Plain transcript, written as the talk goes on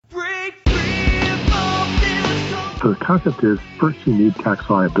So the concept is, first you need tax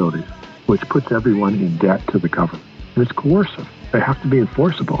liabilities, which puts everyone in debt to the government. And it's coercive. They have to be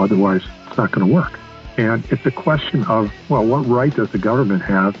enforceable, otherwise it's not going to work. And it's a question of, well, what right does the government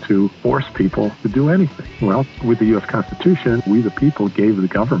have to force people to do anything? Well, with the U.S. Constitution, we the people gave the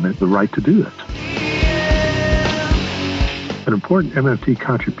government the right to do this. An important MMT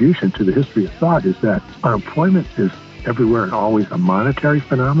contribution to the history of thought is that unemployment is everywhere and always a monetary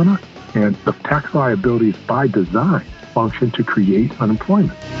phenomenon, and the tax liabilities by design function to create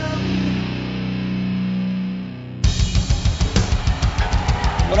unemployment.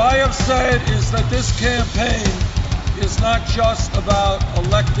 What I have said is that this campaign is not just about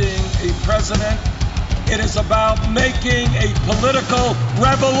electing a president, it is about making a political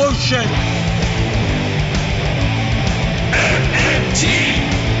revolution. MMT.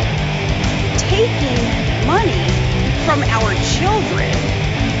 Taking money from our children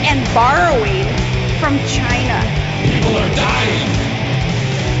and borrowing from China. People are dying.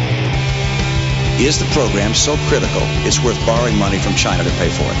 Is the program so critical it's worth borrowing money from China to pay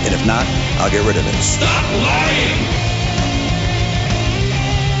for it? And if not, I'll get rid of it. Stop lying!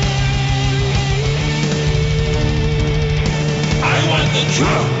 I want the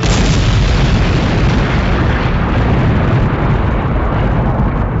truth!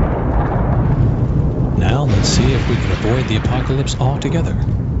 Now let's see if we can avoid the apocalypse altogether.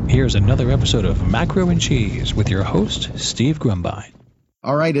 Here's another episode of Macro and Cheese with your host, Steve Grumbine.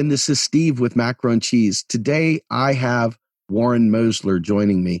 All right, and this is Steve with Macro and Cheese. Today, I have Warren Mosler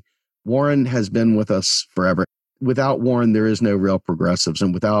joining me. Warren has been with us forever. Without Warren, there is no Real Progressives,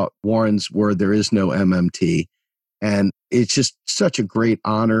 and without Warren's word, there is no MMT. And it's just such a great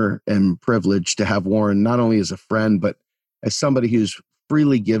honor and privilege to have Warren not only as a friend, but as somebody who's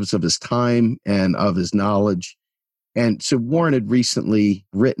freely gives of his time and of his knowledge. And so Warren had recently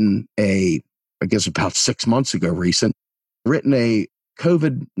written about 6 months ago, written a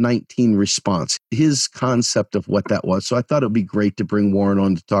COVID-19 response, his concept of what that was. So I thought it would be great to bring Warren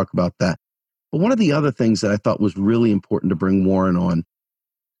on to talk about that. But one of the other things that I thought was really important to bring Warren on,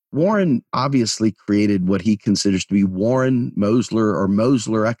 Warren obviously created what he considers to be Warren Mosler or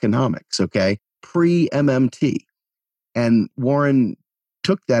Mosler economics, okay, pre-MMT. And Warren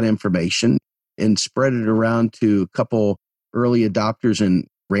took that information and spread it around to a couple early adopters in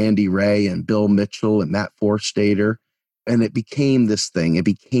Randy Wray and Bill Mitchell and Matt Forstater. And it became this thing. It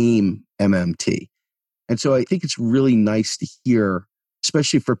became MMT. And so I think it's really nice to hear,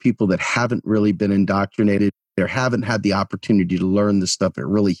 especially for people that haven't really been indoctrinated or haven't had the opportunity to learn this stuff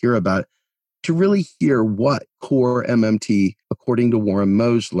and really hear about it, to really hear what core MMT, according to Warren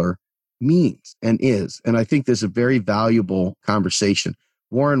Mosler, means and is. And I think there's a very valuable conversation.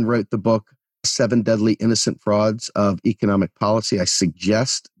 Warren wrote the book, 7 Deadly Innocent Frauds of Economic Policy. I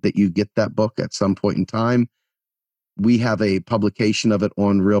suggest that you get that book at some point in time. We have a publication of it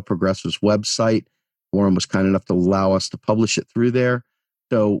on Real Progressive's website. Warren was kind enough to allow us to publish it through there.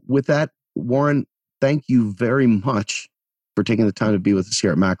 So with that, Warren, thank you very much for taking the time to be with us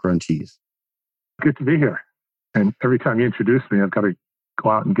here at Macro and Cheese. Good to be here. And every time you introduce me, I've got to go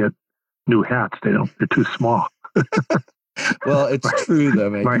out and get new hats. They're too small. Well, it's true,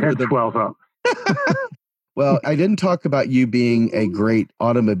 though, man. My head swells up. Well, I didn't talk about you being a great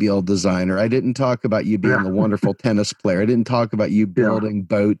automobile designer. I didn't talk about you being a wonderful tennis player. I didn't talk about you building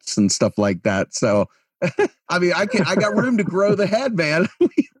boats and stuff like that. So, I mean, I got room to grow the head, man.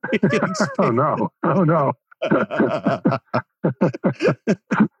 Oh, no.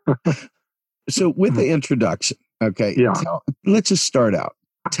 So with the introduction, okay, let's just start out.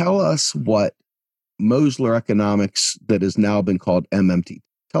 Tell us what Mosler economics that has now been called MMT.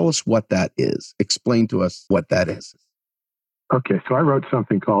 Tell us what that is. Explain to us what that is. Okay, so I wrote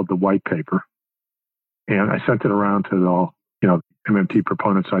something called the white paper, and I sent it around to all, MMT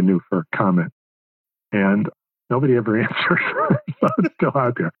proponents I knew for comment, and nobody ever answered. So it's still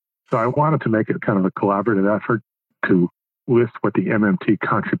out there. So I wanted to make it kind of a collaborative effort to list what the MMT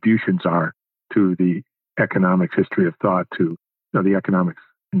contributions are to the economics history of thought, to the economics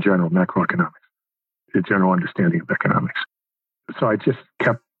in general, macroeconomics, the general understanding of economics. So I just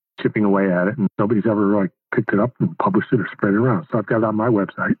kept chipping away at it, and nobody's ever picked it up and published it or spread it around. So I've got it on my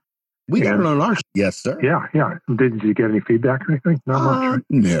website. We got it on ours. Yes, sir. Yeah. Did you get any feedback or anything? Not much, right?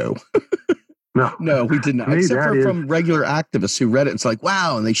 No. No, we did not. Me, except for from regular activists who read it. It's like,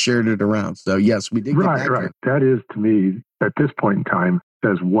 wow, and they shared it around. So yes, we did. Right. That is, to me, at this point in time,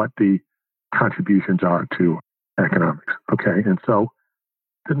 says what the contributions are to economics. Okay, and so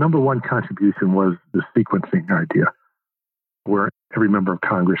the number one contribution was the sequencing idea, where every member of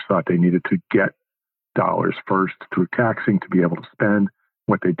Congress thought they needed to get dollars first through taxing to be able to spend.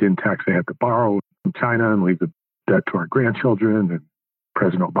 What they didn't tax, they had to borrow from China and leave the that to our grandchildren, and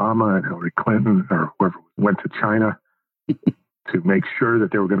President Obama and Hillary Clinton or whoever went to China to make sure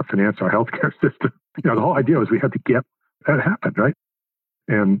that they were going to finance our healthcare system. The whole idea was we had to get that happen, right?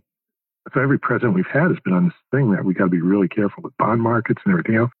 And so every president we've had has been on this thing that we got to be really careful with bond markets and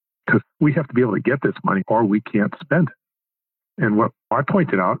everything else, because we have to be able to get this money or we can't spend it. And what I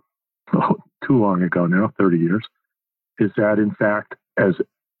pointed out too long ago now, 30 years, is that in fact, as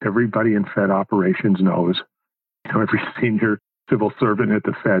everybody in Fed operations knows, every senior civil servant at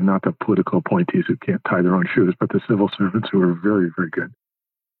the Fed, not the political appointees who can't tie their own shoes, but the civil servants who are very, very good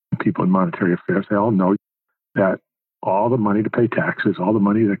people in monetary affairs, they all know that all the money to pay taxes, all the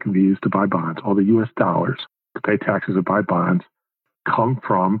money that can be used to buy bonds, all the U.S. dollars to pay taxes or buy bonds come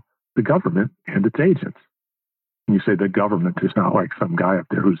from the government and its agents. And you say the government is not like some guy up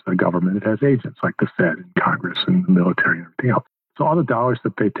there who's the government. It has agents like the Fed and Congress and the military and everything else. So all the dollars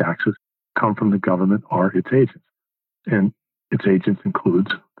that pay taxes come from the government or its agents. And its agents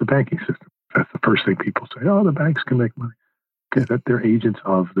includes the banking system. That's the first thing people say, oh, the banks can make money. Okay, that they're agents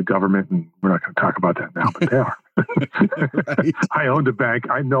of the government, and we're not going to talk about that now, but they are. Right. I owned a bank.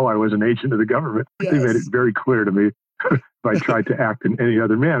 I know I was an agent of the government. Yes. They made it very clear to me. If I tried to act in any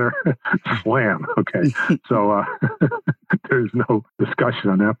other manner, slam. Okay, so there's no discussion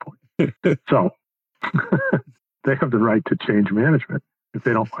on that point. So they have the right to change management if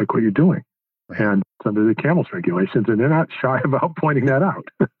they don't like what you're doing. And it's under the Camels regulations, and they're not shy about pointing that out.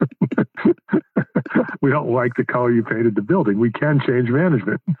 We don't like the color you painted the building. We can change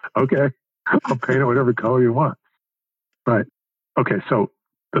management. Okay, I'll paint it whatever color you want. Right. Okay, so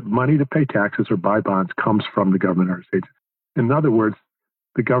the money to pay taxes or buy bonds comes from the government or its agents. In other words,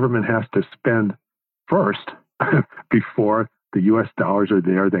 the government has to spend first before the U.S. dollars are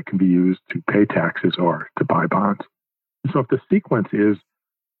there that can be used to pay taxes or to buy bonds. So if the sequence is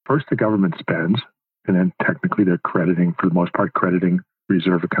first the government spends, and then technically they're crediting, for the most part, crediting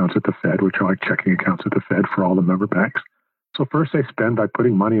reserve accounts at the Fed, which are like checking accounts at the Fed for all the member banks. So first they spend by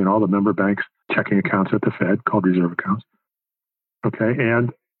putting money in all the member banks' checking accounts at the Fed, called reserve accounts. Okay,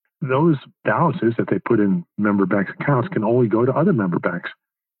 and those balances that they put in member banks' accounts can only go to other member banks.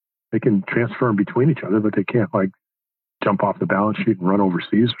 They can transfer them between each other, but they can't like jump off the balance sheet and run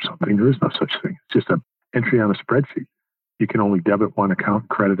overseas or something. There is no such thing. It's just an entry on a spreadsheet. You can only debit one account and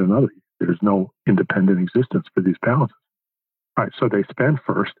credit another. There's no independent existence for these balances. All right, so they spend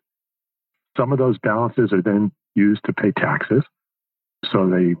first. Some of those balances are then used to pay taxes. So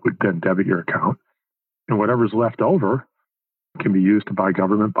they would then debit your account. And whatever's left over can be used to buy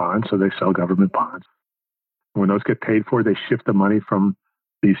government bonds. So they sell government bonds. And when those get paid for, they shift the money from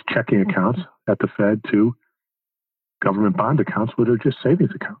these checking accounts at the Fed to government bond accounts, which are just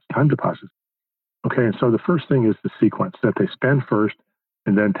savings accounts, time deposits. Okay, and so the first thing is the sequence, that they spend first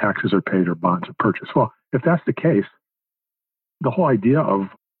and then taxes are paid or bonds are purchased. Well, if that's the case, the whole idea of,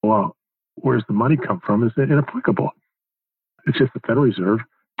 well, where's the money come from is inapplicable. It's just the Federal Reserve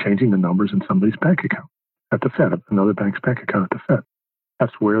changing the numbers in somebody's bank account at the Fed, another bank's bank account at the Fed.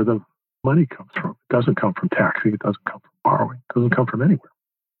 That's where the money comes from. It doesn't come from taxing. It doesn't come from borrowing. It doesn't come from anywhere.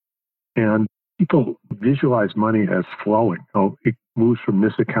 And people visualize money as flowing. Oh, it moves from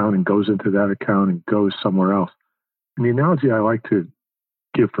this account and goes into that account and goes somewhere else. And the analogy I like to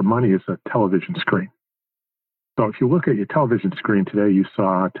give for money is a television screen. So if you look at your television screen today, you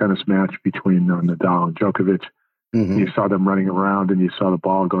saw a tennis match between Nadal and Djokovic. Mm-hmm. You saw them running around and you saw the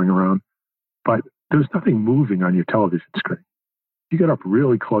ball going around. But there's nothing moving on your television screen. You get up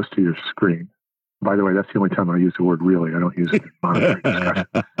really close to your screen. By the way, that's the only time I use the word really. I don't use it in monetary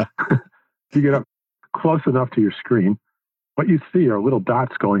discussion. You get up close enough to your screen, what you see are little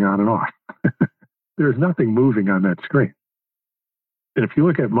dots going on and off. There's nothing moving on that screen. And if you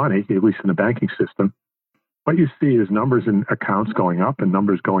look at money, at least in the banking system, what you see is numbers in accounts going up and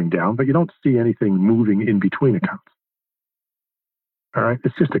numbers going down, but you don't see anything moving in between accounts. All right?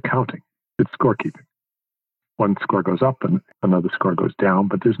 It's just accounting. It's scorekeeping. One score goes up and another score goes down,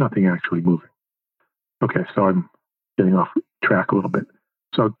 but there's nothing actually moving. Okay, so I'm getting off track a little bit.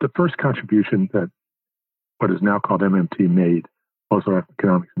 So the first contribution that what is now called MMT made, Oslo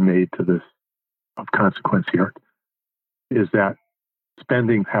Economics made to this of consequence here, is that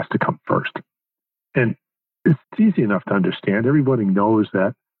spending has to come first. And it's easy enough to understand. Everybody knows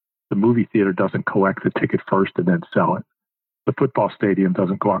that the movie theater doesn't collect the ticket first and then sell it. The football stadium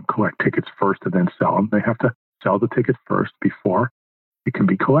doesn't go out and collect tickets first and then sell them. They have to sell the ticket first before it can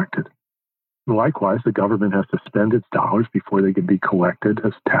be collected. Likewise, the government has to spend its dollars before they can be collected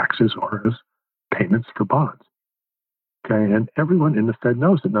as taxes or as payments for bonds. Okay, and everyone in the Fed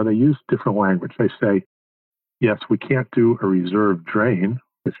knows it. Now, they use different language. They say, yes, we can't do a reserve drain,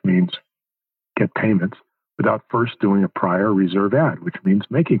 which means get payments. without first doing a prior reserve add, which means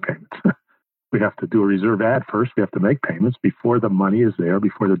making payments. We have to do a reserve add first. We have to make payments before the money is there,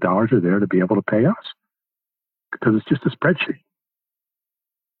 before the dollars are there to be able to pay us, because it's just a spreadsheet,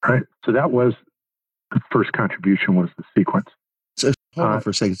 right? So that was the first contribution, was the sequence. So hold on for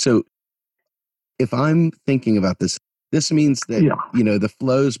a second. So if I'm thinking about this, this means that, the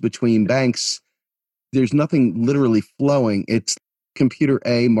flows between banks, there's nothing literally flowing. It's computer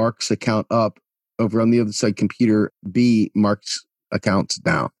A marks account up, over on the other side, computer B marks accounts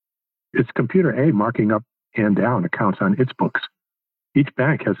down. It's computer A marking up and down accounts on its books. Each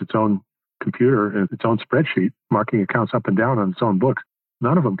bank has its own computer and its own spreadsheet marking accounts up and down on its own books.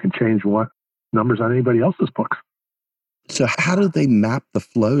 None of them can change what numbers on anybody else's books. So how do they map the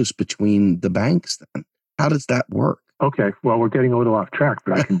flows between the banks then? How does that work? Okay, well, we're getting a little off track,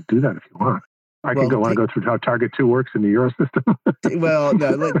 but I can do that if you want. I can go through how Target 2 works in the Euro system. Well,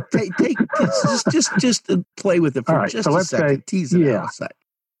 no, just play with it for just a second. Tease it out a sec.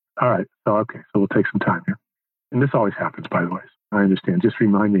 All right. So we'll take some time here. And this always happens, by the way. I understand. Just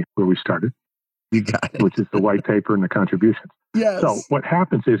remind me where we started. You got it. Which is the white paper and the contributions. Yes. So what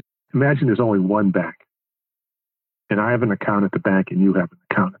happens is, imagine there's only one bank. And I have an account at the bank and you have an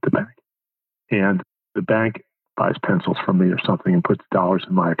account at the bank. And the bank buys pencils from me or something and puts dollars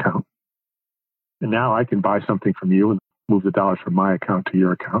in my account. And now I can buy something from you and move the dollars from my account to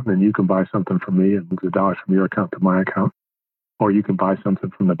your account. And then you can buy something from me and move the dollars from your account to my account. Or you can buy something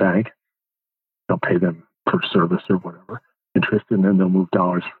from the bank. They'll pay them per service or whatever interest, and then they'll move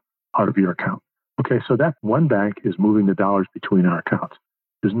dollars out of your account. Okay, so that one bank is moving the dollars between our accounts.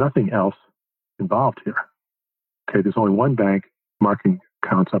 There's nothing else involved here. Okay, there's only one bank marking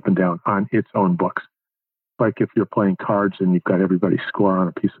accounts up and down on its own books. Like if you're playing cards and you've got everybody's score on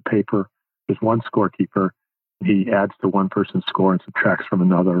a piece of paper, there's one scorekeeper. He adds to one person's score and subtracts from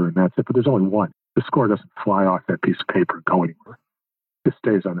another, and that's it. But there's only one. The score doesn't fly off that piece of paper and go anywhere. It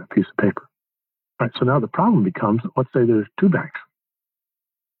stays on that piece of paper. All right, so now the problem becomes, let's say there's two banks.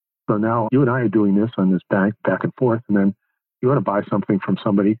 So now you and I are doing this on this bank back and forth, and then you want to buy something from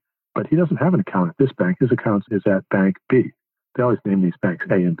somebody, but he doesn't have an account at this bank. His account is at Bank B. They always name these banks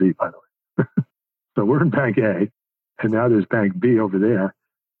A and B, by the way. So we're in Bank A, and now there's Bank B over there,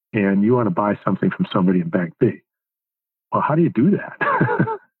 and you want to buy something from somebody in Bank B. Well, how do you do that?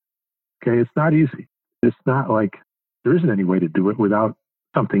 Okay, it's not easy. It's not like there isn't any way to do it without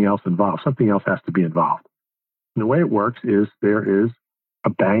something else involved. Something else has to be involved. And the way it works is there is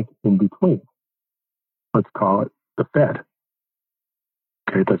a bank in between. Let's call it the Fed.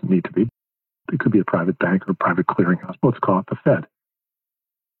 Okay, it doesn't need to be. It could be a private bank or a private clearinghouse. Let's call it the Fed.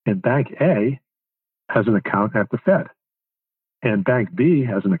 And Bank A has an account at the Fed. And Bank B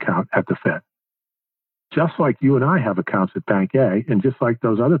has an account at the Fed. Just like you and I have accounts at Bank A, and just like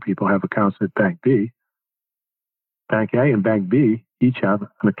those other people have accounts at Bank B, Bank A and Bank B each have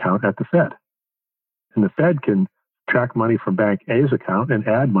an account at the Fed. And the Fed can track money from Bank A's account and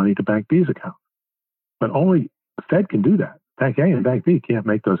add money to Bank B's account. But only the Fed can do that. Bank A and Bank B can't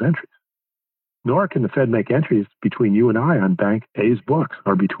make those entries. Nor can the Fed make entries between you and I on Bank A's books,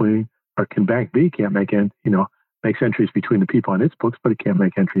 or can Bank B can't make makes entries between the people on its books, but it can't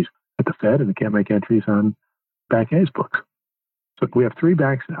make entries at the Fed, and it can't make entries on Bank A's books. So we have three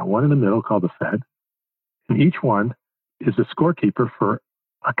banks now, one in the middle called the Fed, and each one is a scorekeeper for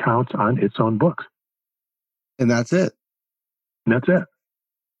accounts on its own books. And that's it. And that's it.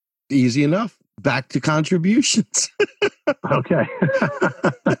 Easy enough. Back to contributions. Okay.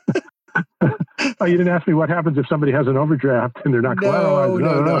 Oh, you didn't ask me what happens if somebody has an overdraft and they're not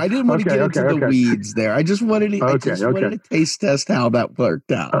collateralized. No. I didn't want to get into the weeds there. I just wanted to taste test how that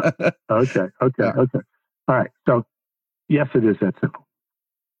worked out. Okay. All right. So, yes, it is that simple.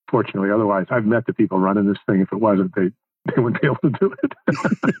 Fortunately, otherwise, I've met the people running this thing. If it wasn't, they wouldn't be able to do it.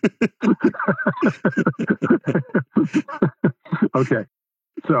 Okay.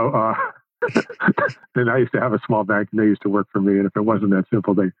 So, and I used to have a small bank, and they used to work for me. And if it wasn't that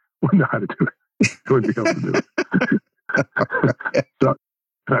simple, they wouldn't know how to do it. They wouldn't be able to do it. So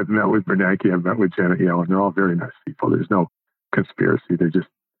I've met with Bernanke, I've met with Janet Yellen. They're all very nice people. There's no conspiracy. They're just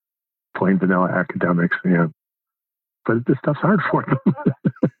plain vanilla academics. But this stuff's hard for them.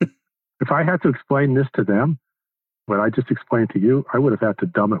 If I had to explain this to them, what I just explained to you, I would have had to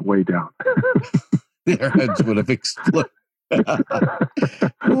dumb it way down. Their heads would have exploded.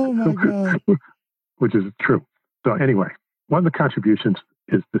 Oh my God. Which is true. So anyway, one of the contributions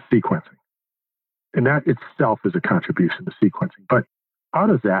is the sequencing. And that itself is a contribution to sequencing. But out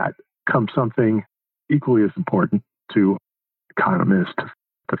of that comes something equally as important to economists,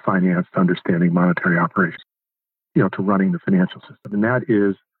 to finance, to understanding monetary operations, to running the financial system. And that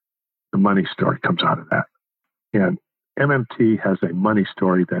is the money story comes out of that. And MMT has a money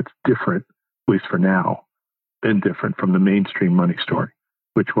story that's different, at least for now, been different from the mainstream money story,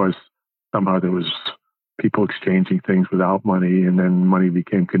 which was somehow there was people exchanging things without money, and then money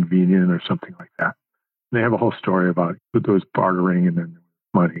became convenient or something like that. And they have a whole story about there was bartering and then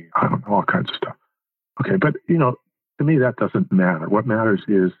money, I don't know, all kinds of stuff. Okay, but, to me, that doesn't matter. What matters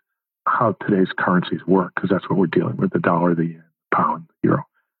is how today's currencies work, because that's what we're dealing with, the dollar, the yen, pound, euro.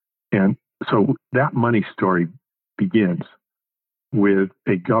 And so that money story begins with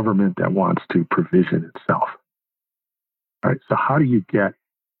a government that wants to provision itself. All right, so how do you get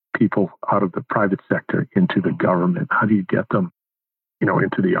people out of the private sector into the government? How do you get them,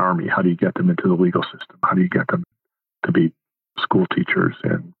 into the army? How do you get them into the legal system? How do you get them to be school teachers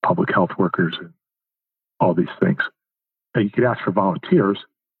and public health workers and all these things? Now, you could ask for volunteers,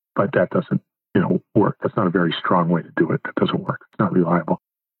 but that doesn't, work. That's not a very strong way to do it. That doesn't work. It's not reliable.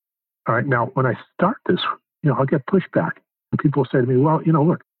 All right. Now, when I start this, I'll get pushback. And people say to me, well,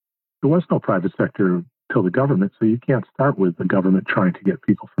 look, there was no private sector till the government, so you can't start with the government trying to get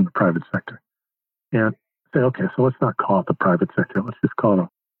people from the private sector. And say, okay, so let's not call it the private sector. Let's just call it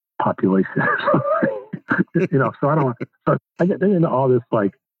a population or something. So I get into all this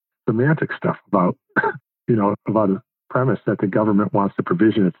like semantic stuff about, about a premise that the government wants to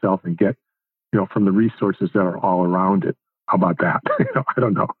provision itself and get, from the resources that are all around it. How about that? I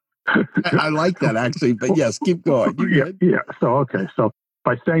don't know. I like that actually, but yes, keep going. Yeah. So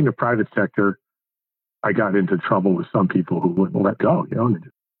by saying the private sector, I got into trouble with some people who wouldn't let go, and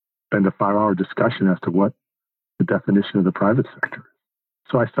just spend a 5-hour discussion as to what the definition of the private sector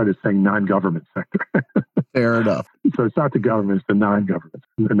is. So I started saying non-government sector. Fair enough. So it's not the government, it's the non-government,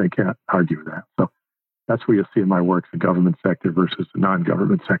 and they can't argue with that. So that's where you'll see in my work the government sector versus the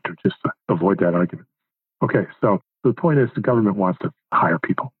non-government sector, just to avoid that argument. Okay, so the point is the government wants to hire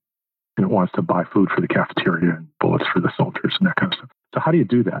people, and it wants to buy food for the cafeteria and bullets for the soldiers and that kind of stuff. So how do you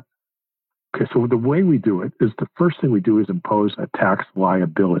do that? Okay, so the way we do it is the first thing we do is impose a tax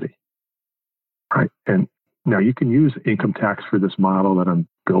liability, right? And now you can use income tax for this model that I'm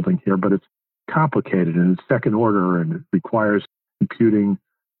building here, but it's complicated and it's second order and it requires imputing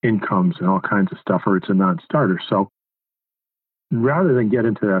incomes and all kinds of stuff, or it's a non-starter. So rather than get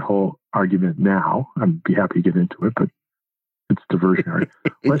into that whole argument now, I'd be happy to get into it, but it's diversionary.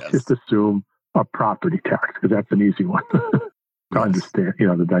 Let's just assume a property tax, because that's an easy one to understand,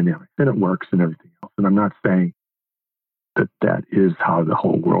 the dynamic. And it works and everything else. And I'm not saying that is how the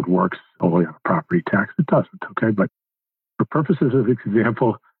whole world works, only on a property tax. It doesn't, okay? But for purposes of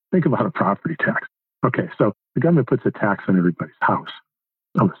example, think about a property tax. Okay, so the government puts a tax on everybody's house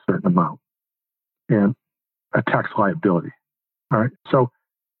of a certain amount and a tax liability. All right, so,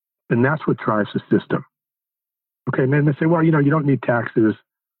 and that's what drives the system. Okay, and then they say, well, you don't need taxes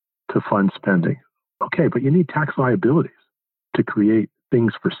to fund spending. Okay, but you need tax liabilities to create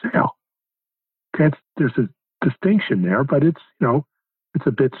things for sale. Okay, there's a distinction there, but it's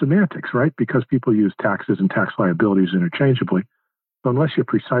a bit semantics, right? Because people use taxes and tax liabilities interchangeably. So unless you're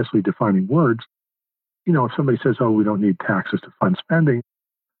precisely defining words, if somebody says, oh, we don't need taxes to fund spending,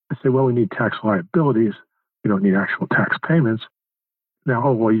 I say, well, we need tax liabilities. We don't need actual tax payments. Now,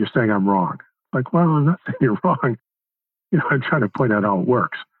 oh, well, you're saying I'm wrong. Like, well, I'm not saying you're wrong. I'm trying to point out how it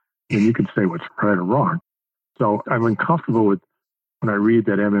works. And you can say what's right or wrong. So I'm uncomfortable with when I read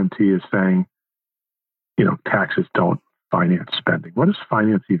that MMT is saying, taxes don't finance spending. What does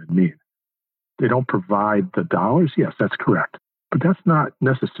finance even mean? They don't provide the dollars? Yes, that's correct. But that's not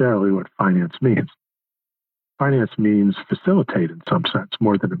necessarily what finance means. Finance means facilitate in some sense,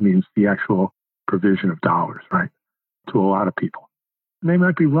 more than it means the actual provision of dollars, right, to a lot of people. And they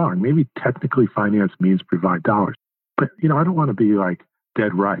might be wrong. Maybe technically finance means provide dollars. But, I don't want to be like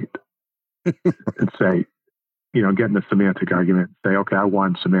dead right and say, get in the semantic argument and say, okay, I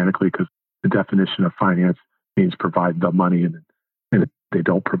won semantically because the definition of finance means provide the money and they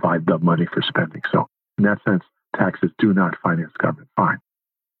don't provide the money for spending. So in that sense, taxes do not finance government. Fine.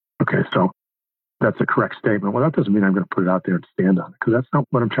 Okay, so that's a correct statement. Well, that doesn't mean I'm going to put it out there and stand on it, because that's not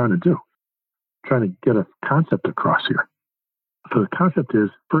what I'm trying to do. I'm trying to get a concept across here. So the concept is,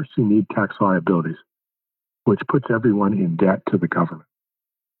 first you need tax liabilities, which puts everyone in debt to the government.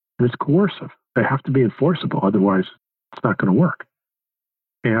 And it's coercive. They have to be enforceable. Otherwise, it's not going to work.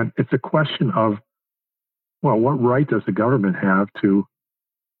 And it's a question of, well, what right does the government have to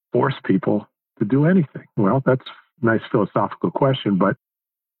force people to do anything? Well, that's a nice philosophical question, but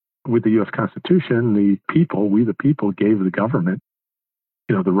with the U.S. Constitution, we the people gave the government,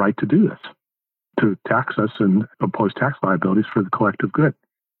 the right to do this, to tax us and impose tax liabilities for the collective good.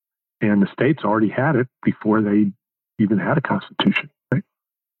 And the states already had it before they even had a constitution. Right?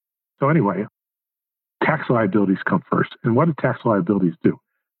 So anyway, tax liabilities come first. And what do tax liabilities do?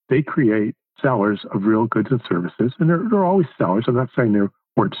 They create sellers of real goods and services, and they're always sellers. I'm not saying there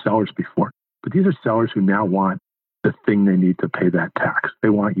weren't sellers before, but these are sellers who now want the thing they need to pay that tax. They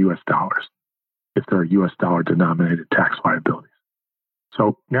want U.S. dollars if there are U.S. dollar denominated tax liabilities.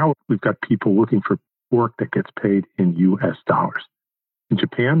 So now we've got people looking for work that gets paid in U.S. dollars. In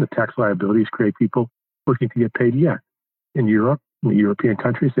Japan, the tax liabilities create people looking to get paid yen. In Europe, in the European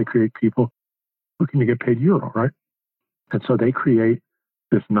countries, they create people looking to get paid euro, right? And so they create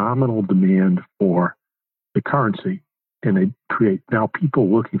this nominal demand for the currency, and they create now people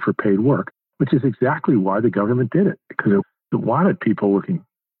looking for paid work, which is exactly why the government did it, because it wanted people looking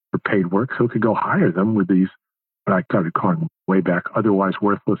for paid work so it could go hire them with these, what I started calling way back, otherwise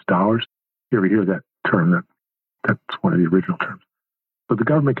worthless dollars. You ever hear that term? That's one of the original terms. So the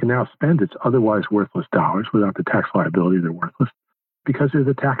government can now spend its otherwise worthless dollars without the tax liability. They're worthless because there's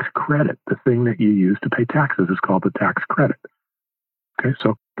a tax credit. The thing that you use to pay taxes is called the tax credit. Okay,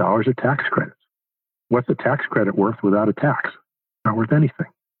 so dollars are tax credits. What's a tax credit worth without a tax? Not worth anything.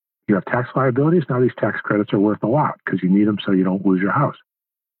 You have tax liabilities. Now these tax credits are worth a lot because you need them so you don't lose your house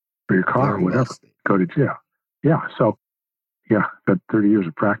or your car or whatever. Go to jail. Yeah. So, yeah, got 30 years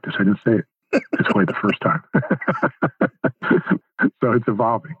of practice. I didn't say it this way the first time. So it's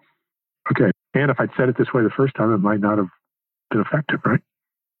evolving. Okay. And if I'd said it this way the first time, it might not have been effective, right?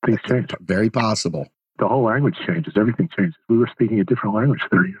 Things change. Very possible. The whole language changes. Everything changes. We were speaking a different language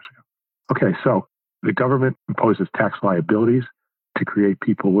 30 years ago. Okay. So the government imposes tax liabilities to create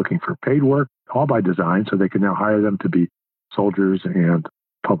people looking for paid work, all by design, so they can now hire them to be soldiers and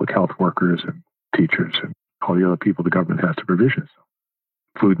public health workers and teachers and all the other people the government has to provision. So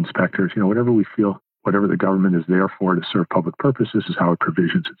food inspectors, whatever we feel, whatever the government is there for to serve public purposes is how it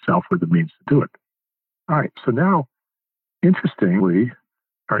provisions itself with the means to do it. All right. So now, interesting,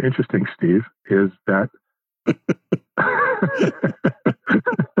 Steve, is that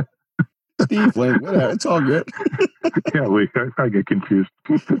Steve, whatever. It's all good. Yeah, I get confused.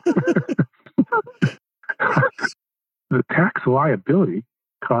 The tax liability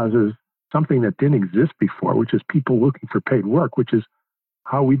causes something that didn't exist before, which is people looking for paid work, which is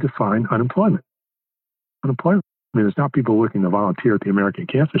how we define unemployment. Unemployment, it's not people looking to volunteer at the American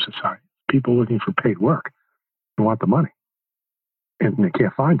Cancer Society. People looking for paid work who want the money, and they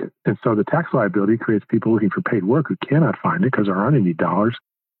can't find it. And so the tax liability creates people looking for paid work who cannot find it because there aren't any dollars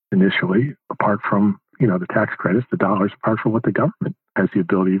initially, apart from, the tax credits, the dollars, apart from what the government has the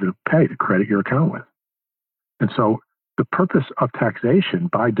ability to pay to credit your account with. And so the purpose of taxation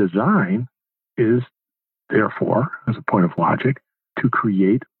by design is, therefore, as a point of logic, to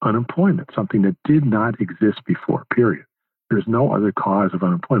create unemployment, something that did not exist before, period. There's no other cause of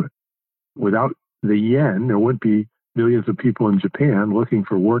unemployment. Without the yen, there wouldn't be millions of people in Japan looking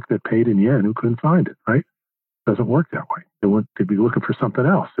for work that paid in yen who couldn't find it, right? It doesn't work that way. They'd be looking for something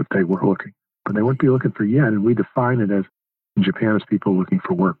else if they were looking, but they wouldn't be looking for yen. And we define it as, in Japan, as people looking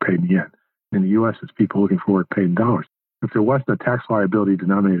for work paid in yen. In the U.S., it's people looking for work paid in dollars. If there wasn't a tax liability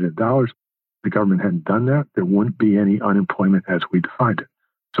denominated in dollars, the government hadn't done that, there wouldn't be any unemployment as we defined it.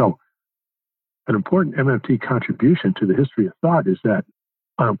 So an important MMT contribution to the history of thought is that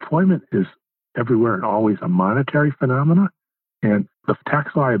unemployment is everywhere and always a monetary phenomena, and the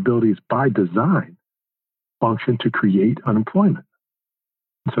tax liabilities by design function to create unemployment.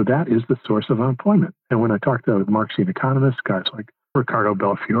 And so that is the source of unemployment. And when I talk to Marxian economists, guys like Riccardo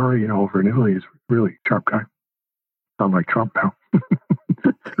Bellafiore, over in Italy, is a really sharp guy. Sound like Trump now.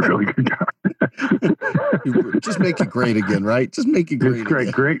 Really good guy. Just make it great again, right? Just make it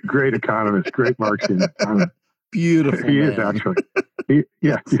great. Great economist, great Marxian economist. Beautiful. He man. is actually.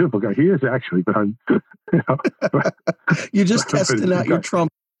 Beautiful guy. He is actually, but I'm. You're just testing out your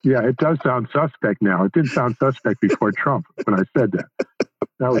Trump. Yeah, it does sound suspect now. It didn't sound suspect before Trump when I said that.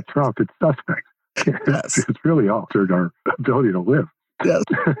 Now with Trump, it's suspect. Yes. It's really altered our ability to live. Yes.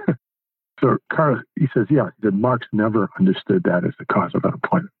 So Carlos, he says, that Marx never understood that as the cause of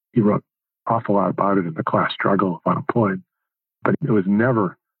unemployment. He wrote an awful lot about it in The Class Struggle of Unemployed, but it was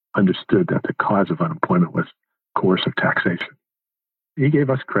never understood that the cause of unemployment was coercive taxation. He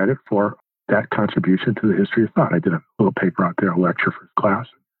gave us credit for that contribution to the history of thought. I did a little paper out there, a lecture for his class.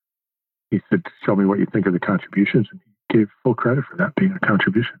 He said, show me what you think of the contributions, and he gave full credit for that being a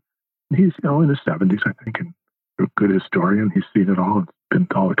contribution. And he's, in his 70s, I think, and a good historian. He's seen it all and been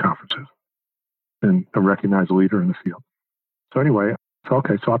to all the conferences and a recognized leader in the field. So anyway, so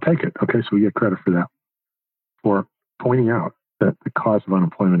I'll take it. Okay, so we get credit for that, for pointing out that the cause of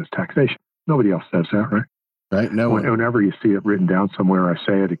unemployment is taxation. Nobody else says that, right? Right. No one. Whenever you see it written down somewhere, I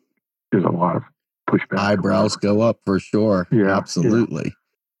say it, there's a lot of pushback. Eyebrows go up for sure. Yeah, absolutely.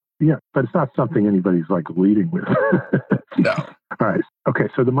 Yeah, but it's not something anybody's like leading with. No. All right. Okay.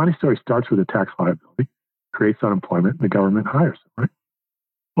 So the money story starts with a tax liability, creates unemployment, and the government hires them, right?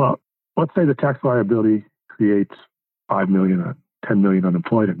 Well, let's say the tax liability creates 5 million, 10 million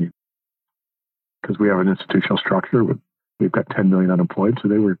unemployed, because we have an institutional structure. We've got 10 million unemployed, so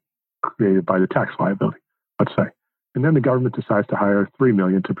they were created by the tax liability, let's say. And then the government decides to hire 3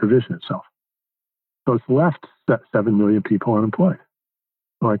 million to provision itself. So it's left 7 million people unemployed.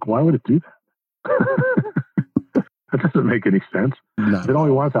 Like, why would it do that? That doesn't make any sense. No. If it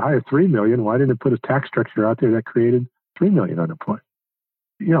only wanted to hire 3 million, why didn't it put a tax structure out there that created 3 million unemployed?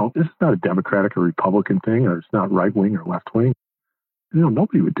 This is not a Democratic or Republican thing, or it's not right wing or left wing.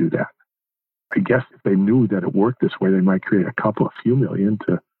 Nobody would do that. I guess if they knew that it worked this way, they might create a few million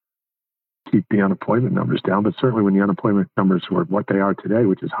to keep the unemployment numbers down. But certainly when the unemployment numbers were what they are today,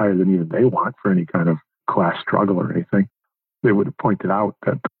 which is higher than even they want for any kind of class struggle or anything, they would have pointed out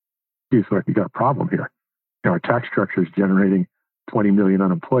that, geez, like, you got a problem here. Our tax structure is generating 20 million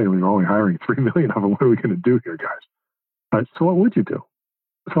unemployed, and we're only hiring 3 million of them. What are we going to do here, guys? So what would you do?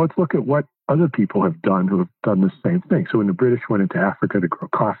 So let's look at what other people have done who have done the same thing. So when the British went into Africa to grow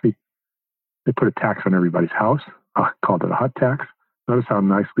coffee, they put a tax on everybody's house, called it a hut tax. Notice how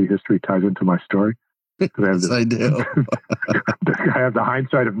nicely history ties into my story. Yes, I do. I have the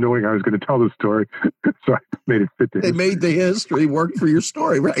hindsight of knowing I was going to tell the story, so I made it fit the history. They made the history work for your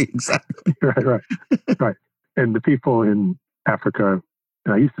story, right? Exactly. Right. And the people in Africa,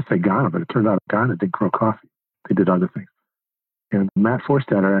 and I used to say Ghana, but it turned out Ghana didn't grow coffee. They did other things. And Matt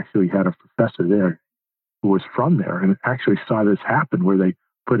Forstater actually had a professor there who was from there and actually saw this happen where they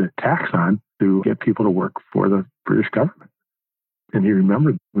put a tax on to get people to work for the British government. And he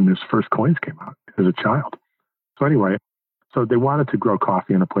remembered when his first coins came out as a child. So anyway, so they wanted to grow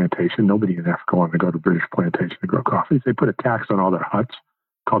coffee on a plantation. Nobody in Africa wanted to go to a British plantation to grow coffee. So they put a tax on all their huts,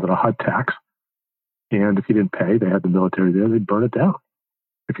 called it a hut tax. And if you didn't pay, they had the military there, they'd burn it down.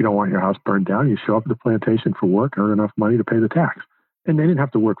 If you don't want your house burned down, you show up at the plantation for work, earn enough money to pay the tax. And they didn't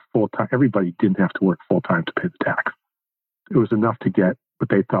have to work full time. Everybody didn't have to work full time to pay the tax. It was enough to get what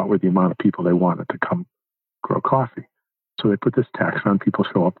they thought were the amount of people they wanted to come grow coffee. So they put this tax on, people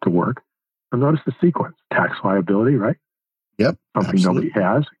show up to work. And notice the sequence: tax liability, right? Yep. Something absolutely. nobody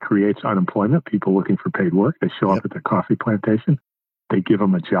has. It creates unemployment, people looking for paid work. They show up at the coffee plantation. They give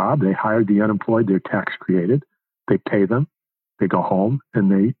them a job. They hire the unemployed, their tax created. They pay them. They go home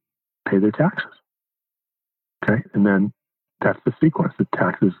and they pay their taxes. Okay. And then that's the sequence. The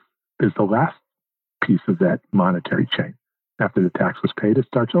taxes is the last piece of that monetary chain. After the tax was paid, it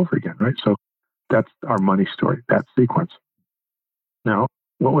starts over again, right? So that's our money story, that sequence. Now,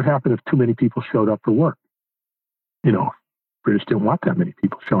 what would happen if too many people showed up for work? British didn't want that many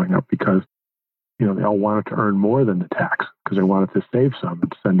people showing up because, they all wanted to earn more than the tax because they wanted to save some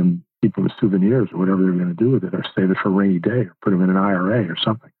and send them, keep them as souvenirs or whatever they were going to do with it, or save it for a rainy day or put them in an IRA or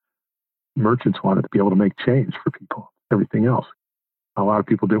something. Merchants wanted to be able to make change for people, everything else. A lot of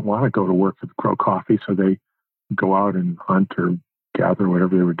people didn't want to go to work to grow coffee, so they go out and hunt or gather,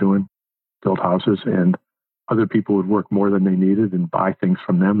 whatever they were doing, build houses, and other people would work more than they needed and buy things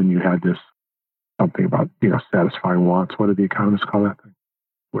from them. And you had this something about, satisfying wants. What do the economists call that thing?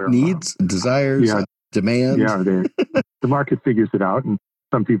 Where, needs, desires, demands. Yeah, the market figures it out. And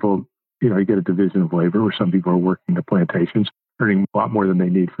some people, you get a division of labor where some people are working the plantations, earning a lot more than they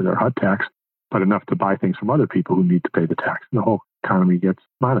need for their hut tax, but enough to buy things from other people who need to pay the tax. And the whole economy gets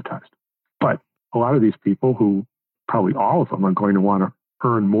monetized. But a lot of these people, who probably all of them, are going to want to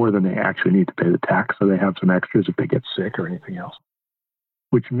earn more than they actually need to pay the tax, so they have some extras if they get sick or anything else,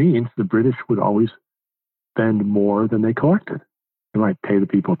 which means the British would always spend more than they collected. They might pay the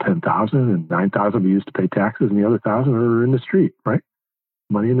people $10,000 and $9,000 be used to pay taxes, and the other $1,000 are in the street, right?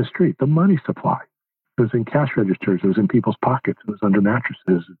 Money in the street. The money supply. It was in cash registers. It was in people's pockets. It was under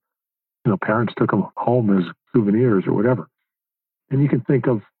mattresses. Parents took them home as souvenirs or whatever. And you can think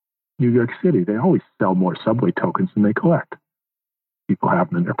of New York City. They always sell more subway tokens than they collect. People have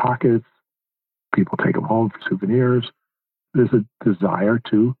them in their pockets. People take them home for souvenirs. There's a desire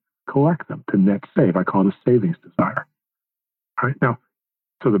to collect them, to net save. I call it a savings desire. All right. Now,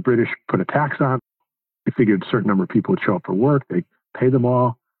 so the British put a tax on. They figured a certain number of people would show up for work. They pay them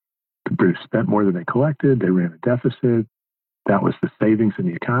all. The British spent more than they collected. They ran a deficit. That was the savings in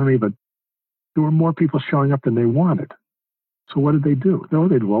the economy. But there were more people showing up than they wanted. So what did they do? No,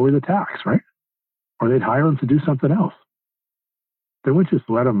 they'd lower the tax, right? Or they'd hire them to do something else. They wouldn't just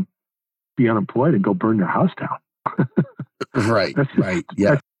let them be unemployed and go burn their house down. Right, right,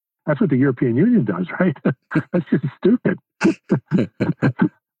 yeah. That's what the European Union does, right? That's just stupid.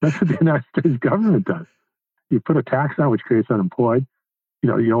 That's what the United States government does. You put a tax on which creates unemployed.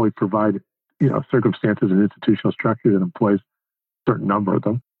 you only provide, circumstances and institutional structure that employs a certain number of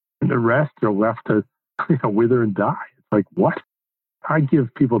them. And the rest are left to, wither and die. It's like, what? I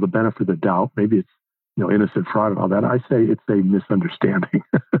give people the benefit of the doubt. Maybe it's, innocent fraud and all that. I say it's a misunderstanding.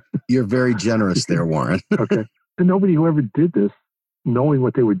 You're very generous there, Warren. Okay. And nobody who ever did this, knowing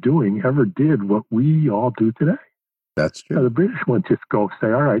what they were doing, ever did what we all do today. That's true. The British wouldn't just go say,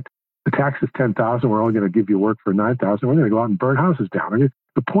 all right, the tax is 10,000. We're only going to give you work for 9,000. We're going to go out and burn houses down. I mean,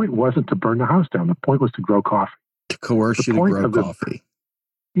 the point wasn't to burn the house down. The point was to grow coffee. To coerce you to grow coffee.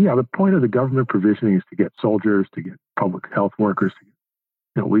 The point of the government provisioning is to get soldiers, to get public health workers, to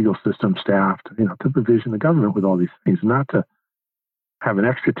get legal system staff, to provision the government with all these things, not to have an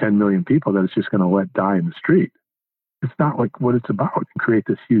extra 10 million people that it's just going to let die in the street. It's not like what it's about, and create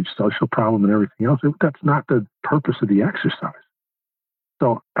this huge social problem and everything else. That's not the purpose of the exercise.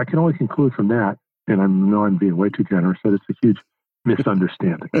 So I can only conclude from that, and I know I'm being way too generous, that it's a huge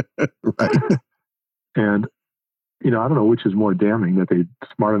misunderstanding. Right. And, I don't know which is more damning, that they're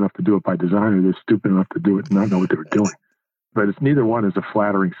smart enough to do it by design or they're stupid enough to do it and not know what they were doing. But it's neither one is a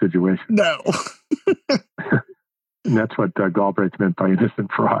flattering situation. No. And that's what Galbraith meant by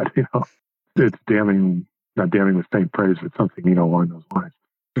innocent fraud. It's damning, not damning with faint praise, but something, along those lines.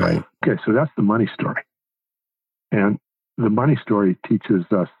 Right. Okay, so that's the money story. And the money story teaches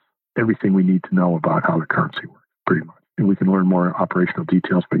us everything we need to know about how the currency works, pretty much. And we can learn more operational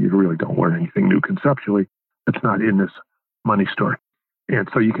details, but you really don't learn anything new conceptually that's not in this money story. And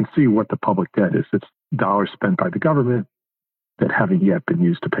so you can see what the public debt is. It's dollars spent by the government that haven't yet been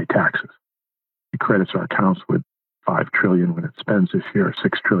used to pay taxes. It credits our accounts with $5 trillion when it spends this year,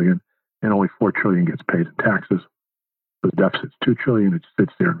 $6 trillion, and only $4 trillion gets paid in taxes. The deficit's $2 trillion. It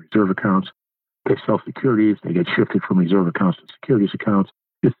sits there in reserve accounts. They sell securities. They get shifted from reserve accounts to securities accounts.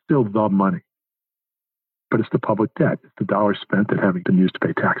 It's still the money, but it's the public debt. It's the dollars spent that haven't been used to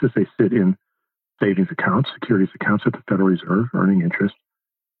pay taxes. They sit in savings accounts, securities accounts at the Federal Reserve, earning interest,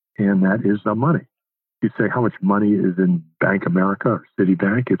 and that is the money. You say how much money is in Bank America or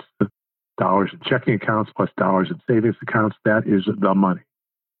Citibank? It's the dollars in checking accounts plus dollars in savings accounts. That is the money.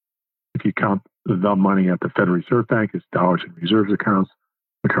 If you count the money at the Federal Reserve Bank, it's dollars in reserves accounts,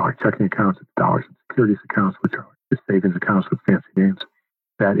 which are like checking accounts. It's dollars in securities accounts, which are like savings accounts with fancy names.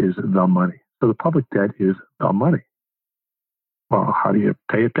 That is the money. So the public debt is the money. Well, how do you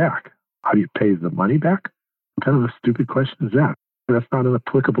pay it back? How do you pay the money back? What kind of a stupid question is that? That's not an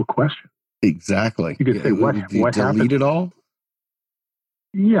applicable question. Exactly. You could say, what delete happened? It all?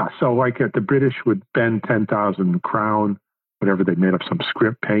 Yeah. So like the British would spend 10,000 crown, whatever, they made up some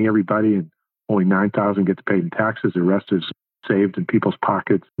script paying everybody, and only 9,000 gets paid in taxes. The rest is saved in people's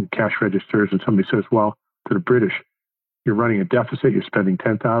pockets and cash registers. And somebody says, well, to the British, you're running a deficit. You're spending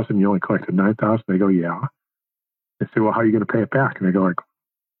 10,000. You only collected 9,000. They go, yeah. They say, well, how are you going to pay it back? And they go like,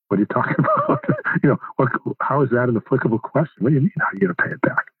 what are you talking about? How is that an applicable question? What do you mean? How are you going to pay it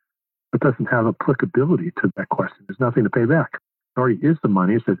back? It doesn't have applicability to that question. There's nothing to pay back. It already is the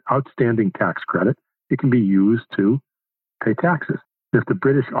money. It's an outstanding tax credit. It can be used to pay taxes. If the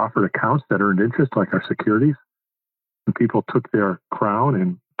British offered accounts that earned interest, like our securities, and people took their crown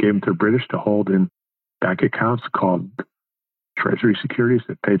and gave them to the British to hold in bank accounts called treasury securities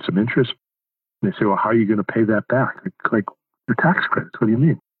that paid some interest, and they say, well, how are you going to pay that back? Like your tax credits. What do you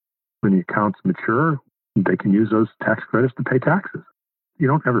mean? When the accounts mature, they can use those tax credits to pay taxes. You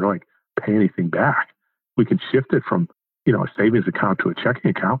don't ever pay anything back. We can shift it from, a savings account to a checking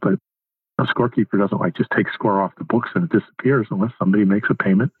account, but a scorekeeper doesn't just take score off the books and it disappears unless somebody makes a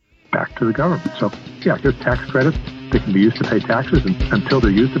payment back to the government. So yeah, here's tax credits. They can be used to pay taxes, and until they're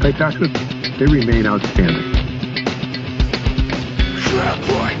used to pay taxes, they remain outstanding.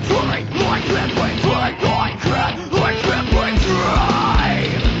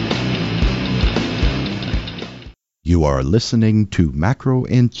 You are listening to Macro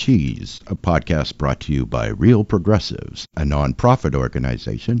and Cheese, a podcast brought to you by Real Progressives, a nonprofit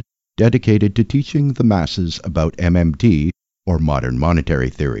organization dedicated to teaching the masses about MMT, or modern monetary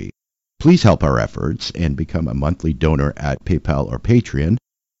theory. Please help our efforts and become a monthly donor at PayPal or Patreon.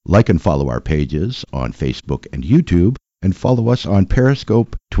 Like and follow our pages on Facebook and YouTube, and follow us on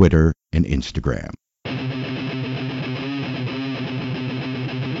Periscope, Twitter, and Instagram.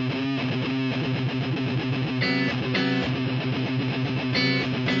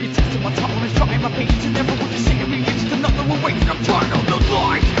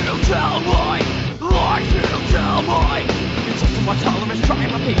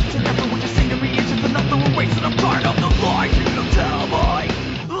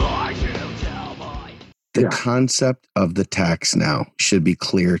 The concept of the tax now should be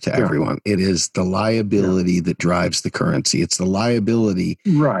clear to everyone. It is the liability that drives the currency. It's the liability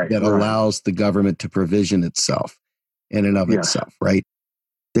that allows the government to provision itself in and of itself, right?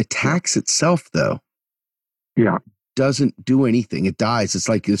 The tax itself, though, doesn't do anything. It dies. It's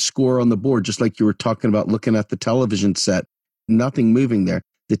like a score on the board, just like you were talking about looking at the television set, nothing moving there.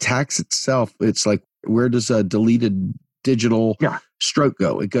 The tax itself, it's like, where does a deleted digital stroke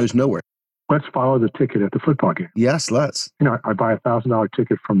go? It goes nowhere. Let's follow the ticket at the football game. Yes, let's. I buy $1,000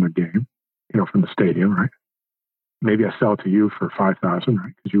 ticket from the game, from the stadium, right? Maybe I sell it to you for $5,000,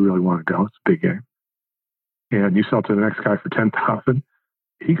 right? Because you really want to go. It's a big game. And you sell it to the next guy for $10,000.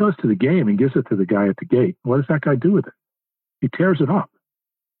 He goes to the game and gives it to the guy at the gate. What does that guy do with it? He tears it up.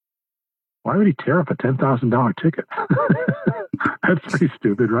 Why would he tear up a $10,000 ticket? That's pretty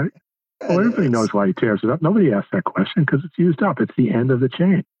stupid, right? Well, everybody knows why he tears it up. Nobody asks that question because it's used up. It's the end of the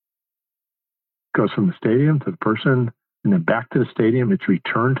chain. It goes from the stadium to the person and then back to the stadium. It's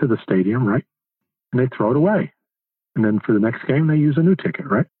returned to the stadium, right? And they throw it away. And then for the next game, they use a new ticket,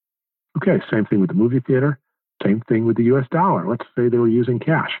 right? Okay, same thing with the movie theater. Same thing with the US dollar. Let's say they were using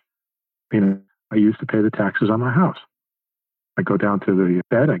cash. I used to pay the taxes on my house. I go down to the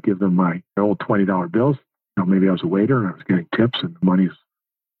Fed. I give them my old $20 bills. Maybe I was a waiter and I was getting tips and the money's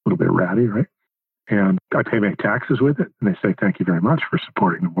a little bit ratty, right? And I pay my taxes with it. And they say, thank you very much for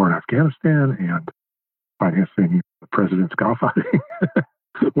supporting the war in Afghanistan and financing the president's golf outing,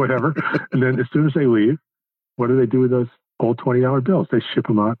 whatever. And then as soon as they leave, what do they do with those old $20 bills? They ship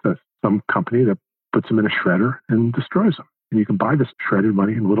them out to some company that puts them in a shredder and destroys them. And you can buy this shredded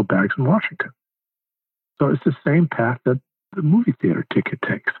money in little bags in Washington. So it's the same path that the movie theater ticket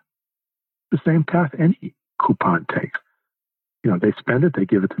takes. The same path any coupon takes. They spend it, they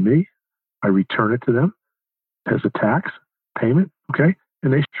give it to me. I return it to them as a tax payment, okay?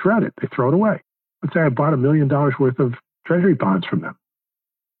 And they shred it. They throw it away. Let's say I bought $1 million worth of treasury bonds from them.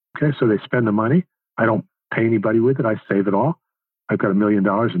 Okay, so they spend the money. I don't pay anybody with it. I save it all. I've got $1 million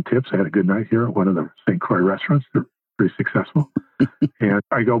in tips. I had a good night here at one of the St. Croix restaurants. They're pretty successful. And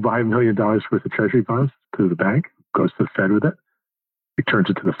I go buy $1 million worth of treasury bonds to the bank, goes to the Fed with it, returns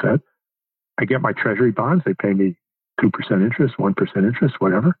it to the Fed. I get my treasury bonds. They pay me 2% interest, 1% interest,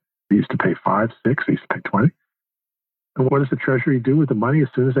 whatever. They used to pay 5, 6. They used to pay 20. And what does the Treasury do with the money as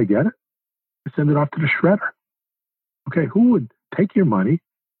soon as they get it? They send it off to the shredder. Okay, who would take your money,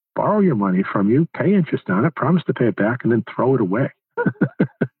 borrow your money from you, pay interest on it, promise to pay it back, and then throw it away?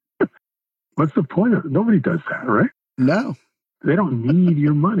 What's the point of it? Nobody does that, right? No. They don't need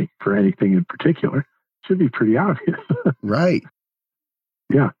your money for anything in particular. It should be pretty obvious. Right.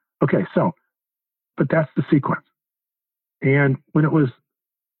 Yeah. Okay, but that's the sequence. And when it was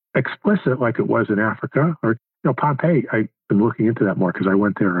explicit, like it was in Africa, or Pompeii, I've been looking into that more because I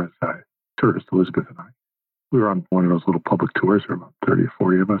went there as a tourist, Elizabeth and I. We were on one of those little public tours. There were about 30 or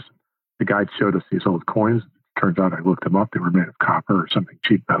 40 of us. The guide showed us these old coins. Turns out I looked them up. They were made of copper or something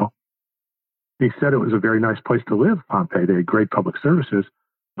cheap metal. He said it was a very nice place to live, Pompeii. They had great public services,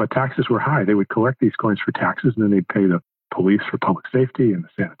 but taxes were high. They would collect these coins for taxes, and then they'd pay the police for public safety and the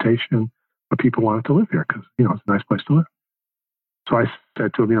sanitation. But people wanted to live here because, it's a nice place to live. So I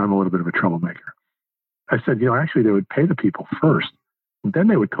said to him, I'm a little bit of a troublemaker. I said, actually, they would pay the people first, and then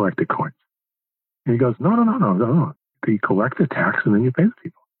they would collect the coins. And he goes, no. You collect the tax, and then you pay the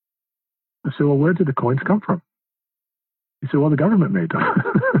people. I said, well, where did the coins come from? He said, well, the government made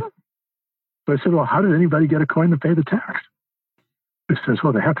them. So I said, well, how did anybody get a coin to pay the tax? He says,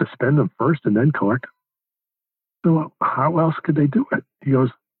 well, they have to spend them first and then collect them. So well, how else could they do it? He goes,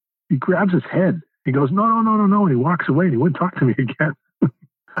 he grabs his head. He goes, no. And he walks away and he wouldn't talk to me again.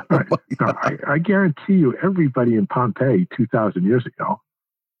 Right. Now, I guarantee you everybody in Pompeii 2,000 years ago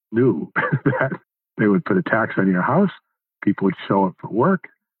knew that they would put a tax on your house. People would show up for work.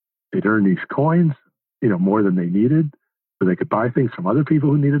 They'd earn these coins, more than they needed, so they could buy things from other people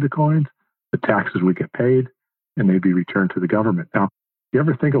who needed the coins. The taxes would get paid and they'd be returned to the government. Now, you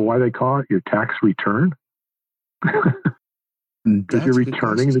ever think of why they call it your tax return? Because you're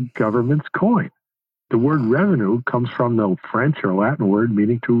returning the government's coin. The word revenue comes from the French or Latin word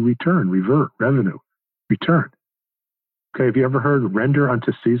meaning to return, revert, revenue, return. Okay, have you ever heard render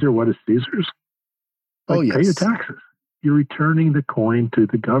unto Caesar what is Caesar's? Yes. Pay your taxes. You're returning the coin to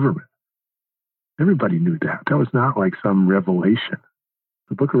the government. Everybody knew that. That was not like some revelation.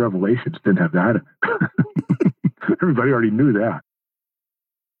 The book of Revelations didn't have that in it. Everybody already knew that.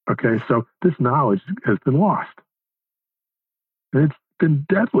 Okay, so this knowledge has been lost. And it's been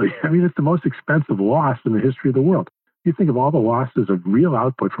deadly. It's the most expensive loss in the history of the world. You think of all the losses of real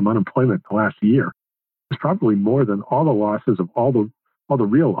output from unemployment in the last year. It's probably more than all the losses of all the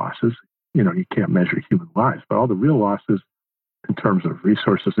real losses you can't measure human lives, but all the real losses in terms of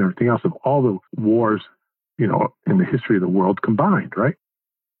resources and everything else of all the wars, in the history of the world combined, right?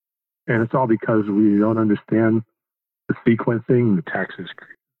 And it's all because we don't understand the sequencing, the taxes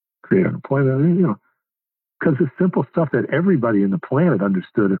create unemployment, because the simple stuff that everybody in the planet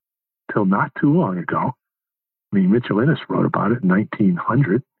understood until not too long ago. I mean, Mitchell Innes wrote about it in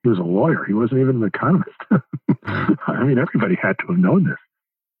 1900. He was a lawyer. He wasn't even an economist. I mean, everybody had to have known this.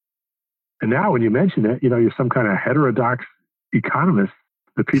 And now when you mention it, you're some kind of heterodox economist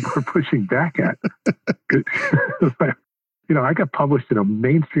that people are pushing back at. I got published in a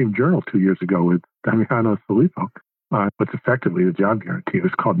mainstream journal 2 years ago with Damiano Filippo on what's effectively the job guarantee. It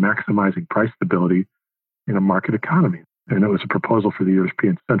was called Maximizing Price Stability in a Market Economy. And it was a proposal for the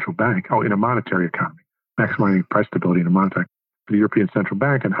European Central Bank, in a monetary economy, maximizing price stability in a monetary for the European Central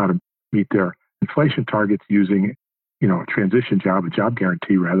Bank and how to meet their inflation targets using, a transition job, a job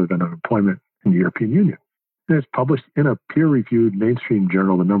guarantee rather than unemployment in the European Union. And it's published in a peer-reviewed mainstream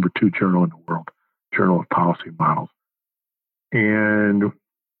journal, the number 2 journal in the world, Journal of Policy Models. And,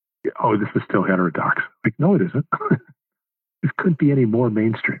 this is still heterodox. Like, no, it isn't. This couldn't be any more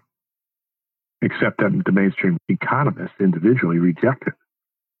mainstream, except that the mainstream economists individually reject it.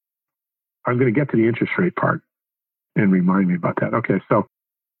 I'm going to get to the interest rate part and remind me about that. Okay, so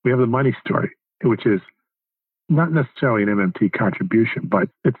we have the money story, which is not necessarily an MMT contribution, but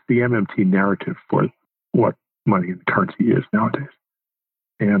it's the MMT narrative for what money and currency is nowadays.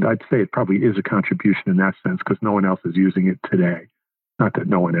 And I'd say it probably is a contribution in that sense because no one else is using it today. Not that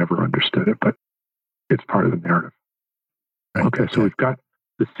no one ever understood it, but it's part of the narrative. Right. Okay, so we've got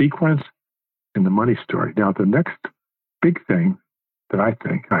the sequence and the money story. Now, the next big thing that I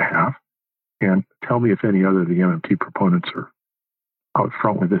think I have, and tell me if any other of the MMT proponents are out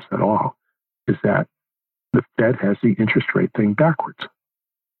front with this at all, is that the Fed has the interest rate thing backwards.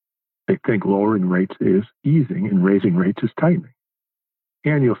 They think lowering rates is easing and raising rates is tightening.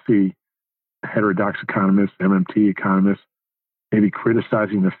 And you'll see heterodox economists, MMT economists, maybe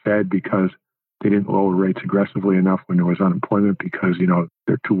criticizing the Fed because they didn't lower rates aggressively enough when there was unemployment because,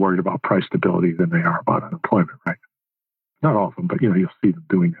 they're too worried about price stability than they are about unemployment, right? Not all of them, but, you'll see them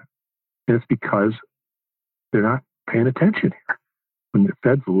doing that. And it's because they're not paying attention here. When the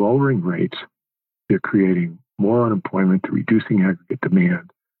Fed's lowering rates, they're creating more unemployment, they're reducing aggregate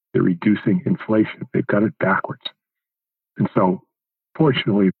demand, they're reducing inflation. They've got it backwards. And so,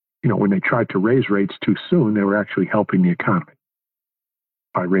 fortunately, when they tried to raise rates too soon, they were actually helping the economy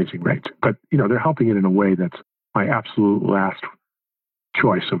by raising rates. But, they're helping it in a way that's my absolute last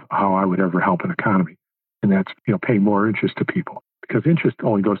choice of how I would ever help an economy. And that's, paying more interest to people because interest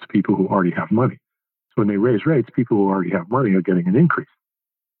only goes to people who already have money. So when they raise rates, people who already have money are getting an increase.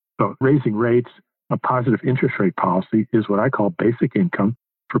 So raising rates, a positive interest rate policy is what I call basic income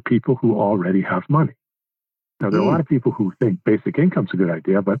for people who already have money. Now, there are a lot of people who think basic income is a good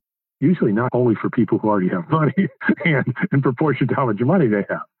idea, but usually not only for people who already have money and in proportion to how much money they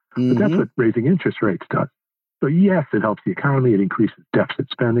have. But that's what raising interest rates does. So yes, it helps the economy. It increases deficit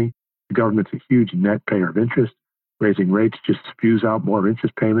spending. The government's a huge net payer of interest. Raising rates just spews out more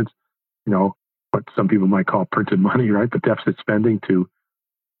interest payments, what some people might call printed money, right? But deficit spending to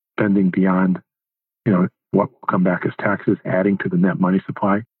spending beyond, what will come back as taxes, adding to the net money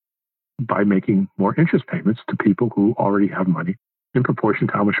supply by making more interest payments to people who already have money in proportion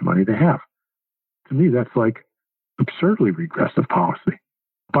to how much money they have. To me, that's like absurdly regressive policy.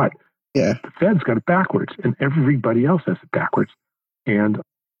 But the Fed's got it backwards, and everybody else has it backwards. And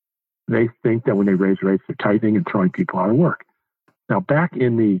they think that when they raise rates, they're tightening and throwing people out of work. Now, back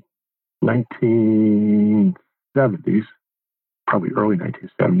in the 1970s, probably early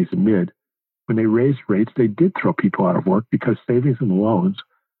 1970s and mid, when they raised rates, they did throw people out of work because savings and loans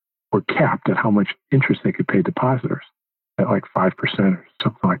were capped at how much interest they could pay depositors at like 5% or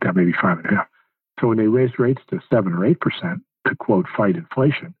something like that, maybe 5.5%. So when they raised rates to 7 or 8% to, quote, fight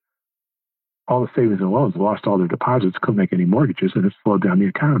inflation, all the savings and loans lost all their deposits, couldn't make any mortgages, and it slowed down the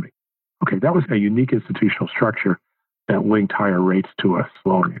economy. Okay, that was a unique institutional structure that linked higher rates to a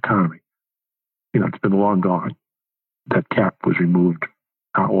slowing economy. It's been long gone. That cap was removed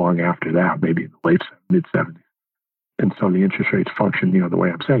not long after that, maybe in the mid-70s. And so the interest rates function, the way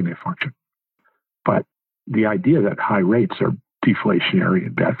I'm saying they function. But the idea that high rates are deflationary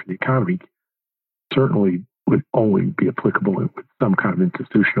and bad for the economy certainly would only be applicable with some kind of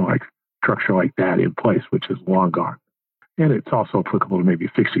institutional structure like that in place, which is long gone. And it's also applicable to maybe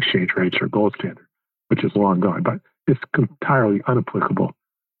fixed exchange rates or gold standard, which is long gone. But it's entirely unapplicable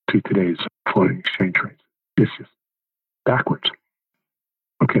to today's floating exchange rates. It's just backwards.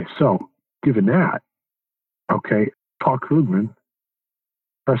 Okay, so given that, Paul Krugman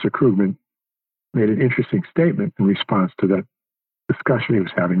Professor Krugman made an interesting statement in response to that discussion he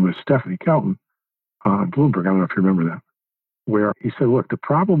was having with Stephanie Kelton on Bloomberg. I don't know if you remember that, where he said, look, the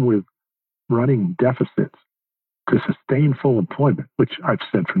problem with running deficits to sustain full employment, which I've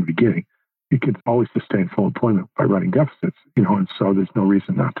said from the beginning, you can always sustain full employment by running deficits, and so there's no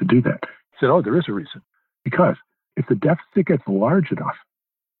reason not to do that. He said, oh, there is a reason. Because if the deficit gets large enough,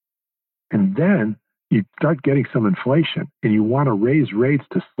 and then you start getting some inflation, and you want to raise rates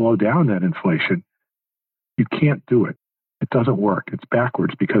to slow down that inflation, you can't do it. It doesn't work. It's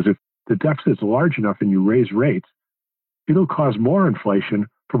backwards, because if the deficit is large enough and you raise rates, it'll cause more inflation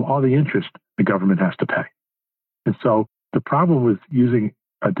from all the interest the government has to pay. And so the problem with using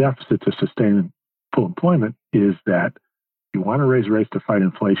a deficit to sustain full employment is that you want to raise rates to fight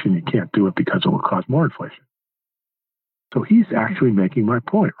inflation, you can't do it because it will cause more inflation. So he's actually making my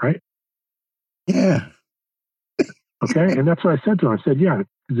point, right? Yeah. Okay. And that's what I said to him. I said, yeah,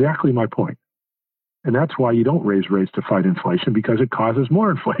 exactly my point. And that's why you don't raise rates to fight inflation, because it causes more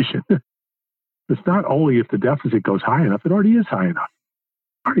inflation. It's not only if the deficit goes high enough, it already is high enough.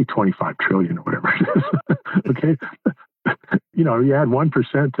 Already 25 trillion or whatever it is. Okay. You add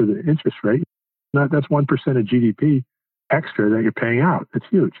 1% to the interest rate. That's 1% of GDP extra that you're paying out. It's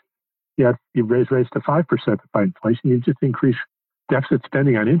huge. Yeah, you raise rates to 5% to fight inflation. You just increase deficit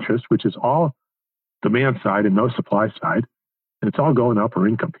spending on interest, which is all demand side and no supply side. And it's all going to upper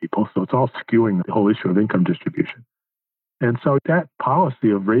income people. So it's all skewing the whole issue of income distribution. And so that policy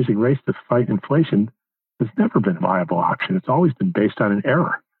of raising rates to fight inflation has never been a viable option. It's always been based on an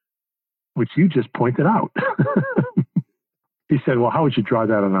error, which you just pointed out. He said, well, how would you draw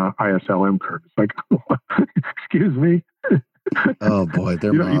that on an ISLM curve? It's like, excuse me. Oh, boy,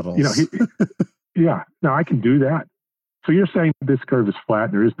 they're models. Yeah, no, I can do that. So you're saying this curve is flat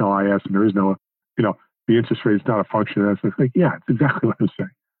and there is no IS and there is no, the interest rate is not a function of that. So it's like, yeah, it's exactly what I'm saying.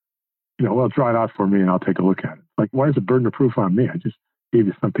 Well, draw it out for me and I'll take a look at it. Like, why is the burden of proof on me? I just gave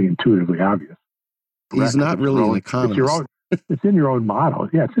you something intuitively obvious. He's not really an economist. It's in your own model.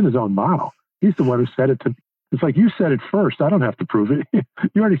 Yeah, it's in his own model. He's the one who said it to me. It's like, you said it first. I don't have to prove it.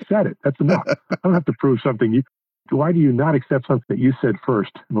 You already said it. That's enough. I don't have to prove something. Why do you not accept something that you said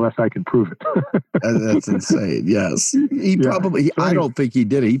first unless I can prove it? That's insane. Yes. I don't think he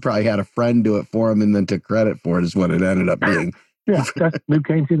did it. He probably had a friend do it for him and then took credit for it is what it ended up being. Yeah, that's New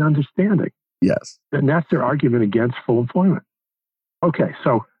Keynesian understanding. Yes. And that's their argument against full employment. Okay,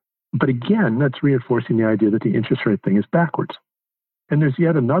 but again, that's reinforcing the idea that the interest rate thing is backwards. And there's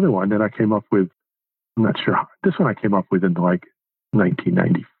yet another one that I came up with. I'm not sure. This one I came up with in like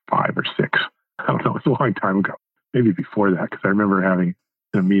 1995 or 6. I don't know. It's a long time ago. Maybe before that, because I remember having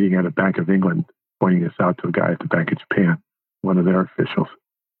a meeting at a Bank of England, pointing this out to a guy at the Bank of Japan, one of their officials,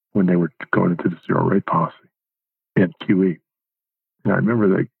 when they were going into the zero rate policy and QE. And I remember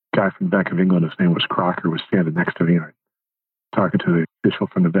the guy from the Bank of England, his name was Crocker, was standing next to me, and I was talking to the official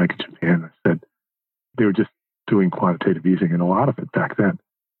from the Bank of Japan. I said, they were just doing quantitative easing, and a lot of it back then.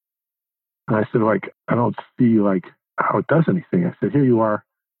 And I said, I don't see how it does anything. I said, here you are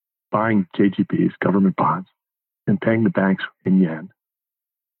buying JGBs, government bonds, and paying the banks in yen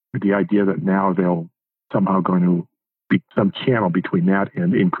with the idea that now they'll somehow going to be some channel between that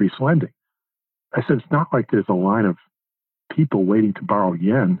and increased lending. I said, it's not like there's a line of people waiting to borrow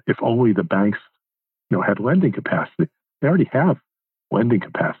yen if only the banks, had lending capacity. They already have lending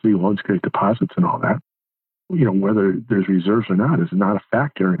capacity, loans, create deposits, and all that. Whether there's reserves or not is not a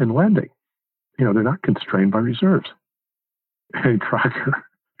factor in lending. They're not constrained by reserves. And Crocker,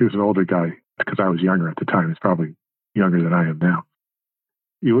 he was an older guy because I was younger at the time. He's probably younger than I am now.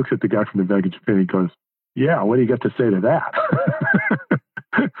 He looks at the guy from the Bank of Japan and he goes, yeah, what do you got to say to that?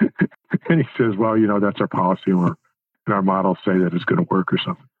 And he says, well, that's our policy and our models say that it's going to work or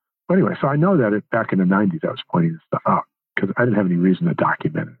something. But anyway, so I know that back in the 90s, I was pointing this stuff out because I didn't have any reason to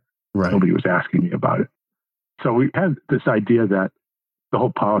document it. Right. Nobody was asking me about it. So we had this idea that the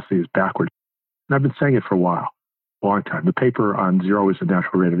whole policy is backwards. And I've been saying it for a long time. The paper on zero is the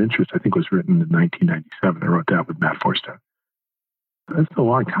natural rate of interest, I think, was written in 1997. I wrote that with Matt Forstad. That's a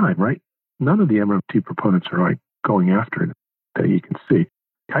long time, right? None of the MMT proponents are going after it that you can see.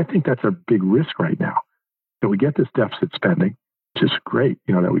 I think that's a big risk right now. That we get this deficit spending, which is great,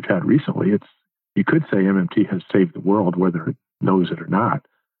 that we've had recently. You could say MMT has saved the world, whether it knows it or not.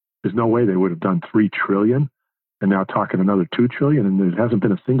 There's no way they would have done $3 trillion and now talking another $2 trillion, and there hasn't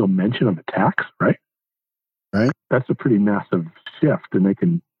been a single mention of a tax, right? Right. That's a pretty massive shift, and they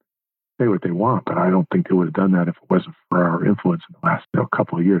can say what they want, but I don't think they would have done that if it wasn't for our influence in the last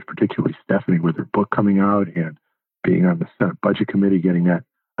couple of years, particularly Stephanie with her book coming out and being on the Senate Budget Committee, getting that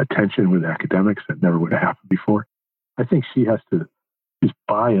attention with academics that never would have happened before. I think she has to She's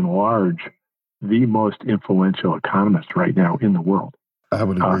by and large the most influential economist right now in the world. I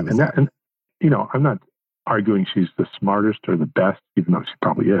would agree with that. And, you know, I'm not arguing she's the smartest or the best, even though she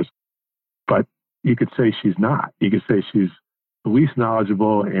probably is. But you could say she's not. You could say she's the least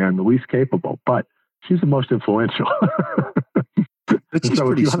knowledgeable and the least capable, but she's the most influential. But she's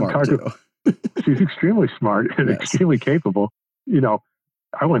pretty smart, too. She's extremely smart and extremely capable. You know,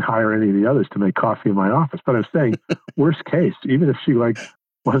 I wouldn't hire any of the others to make coffee in my office. But I'm saying, worst case, even if she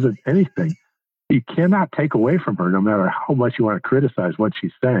wasn't anything, you cannot take away from her, no matter how much you want to criticize what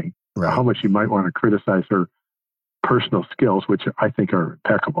she's saying, or how much you might want to criticize her personal skills, which I think are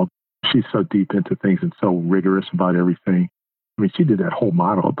impeccable. She's so deep into things and so rigorous about everything. I mean, she did that whole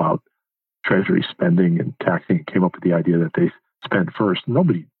model about Treasury spending and taxing and came up with the idea that they spend first.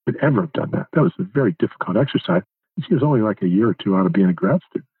 Nobody would ever have done that. That was a very difficult exercise. And she was only like a year or two out of being a grad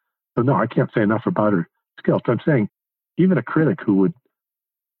student. So no, I can't say enough about her skills. But I'm saying even a critic who would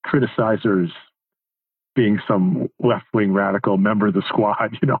criticize her as being some left-wing radical member of the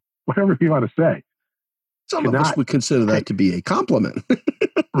squad, you know, whatever you want to say. Some of us would consider that to be a compliment.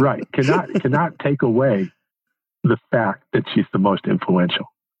 Right. Cannot take away the fact that she's the most influential.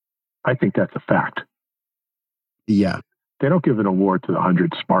 I think that's a fact. Yeah. They don't give an award to the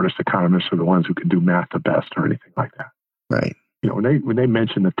 100 smartest economists or the ones who can do math the best or anything like that. Right. You know, when they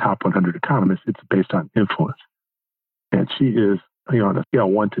mention the top 100 economists, it's based on influence. And she is, you know, on a scale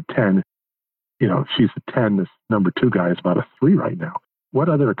 1 to 10, you know, she's a 10. This number 2 guy is about a 3 right now. What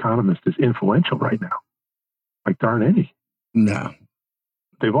other economist is influential right now? Like darn any. No.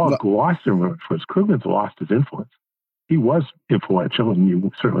 They've all lost their influence. Krugman's lost his influence. He was influential, and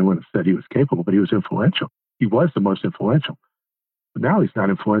you certainly wouldn't have said he was capable, but he was influential. He was the most influential. But now he's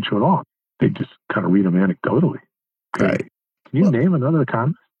not influential at all. They just kind of read him anecdotally. Okay. Right. Can you name another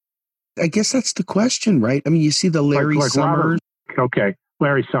economist? I guess that's the question, right? I mean, you see the Larry Summers. Okay,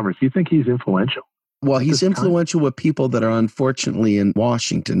 Larry Summers. Do you think he's influential? Well, he's influential with people that are unfortunately in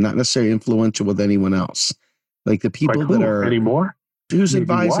Washington, not necessarily influential with anyone else. Like the people that are anymore. Who's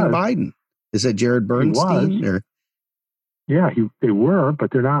advising Biden? Is that Jared Bernstein? Or? Yeah, they were,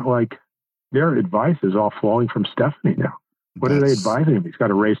 but they're not like their advice is all flowing from Stephanie now. What are they advising him? He's got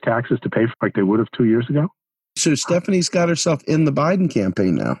to raise taxes to pay for like they would have 2 years ago. So Stephanie's got herself in the Biden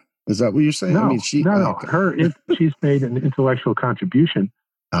campaign now. Is that what you're saying? No, I mean, she's made an intellectual contribution.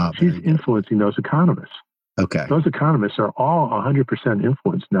 She's influencing those economists. Okay. Those economists are all 100%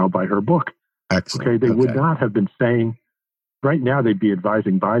 influenced now by her book. Excellent. Okay. They would not have been saying, right now they'd be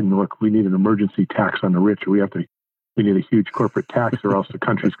advising Biden, look, we need an emergency tax on the rich, or we need a huge corporate tax, or else the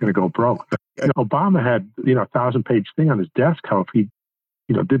country's going to go broke. You know, Obama had, you know, a 1,000-page thing on his desk, how if he,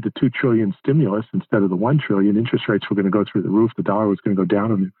 you know, did the $2 trillion stimulus instead of the $1 trillion, interest rates were going to go through the roof, the dollar was going to go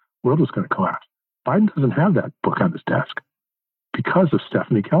down, and the world was going to collapse. Biden doesn't have that book on his desk because of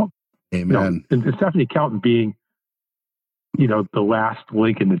Stephanie Kelton. Amen. You know, and Stephanie Kelton being, you know, the last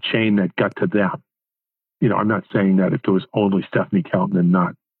link in the chain that got to them. You know, I'm not saying that if it was only Stephanie Kelton and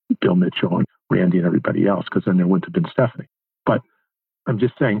not Bill Mitchell and Randy and everybody else, because then there wouldn't have been Stephanie. But I'm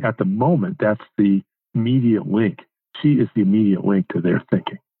just saying at the moment, that's the immediate link. She is the immediate link to their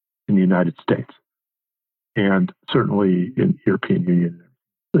thinking in the United States. And certainly in European Union.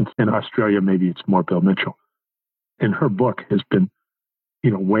 In Australia, maybe it's more Bill Mitchell. And her book has been,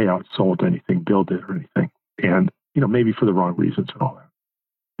 you know, way outsold anything Bill did or anything. And, you know, maybe for the wrong reasons and all that.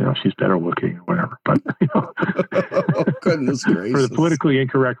 You know, she's better looking or whatever. But, you know, oh, goodness gracious. For the politically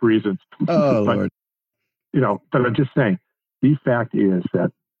incorrect reasons. Oh, but, Lord. You know, but I'm just saying, the fact is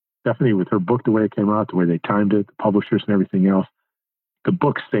that Stephanie, with her book, the way it came out, the way they timed it, the publishers and everything else, the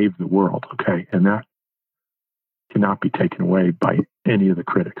book saved the world, okay? And that cannot be taken away by any of the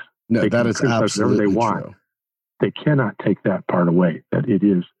critics. No, that is absolutely true. They cannot take that part away, that it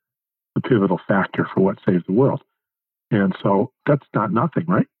is the pivotal factor for what saved the world. And so that's not nothing,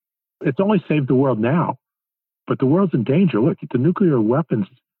 right? It's only saved the world now, but the world's in danger. Look, the nuclear weapons,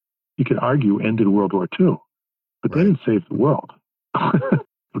 you could argue, ended World War II, but they didn't save the world.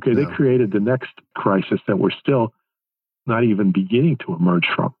 Okay, they created the next crisis that we're still not even beginning to emerge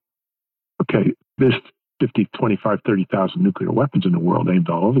from. Okay, there's 50, 25, 30,000 nuclear weapons in the world aimed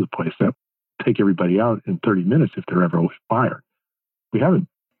all over the place that take everybody out in 30 minutes if they're ever fired. We haven't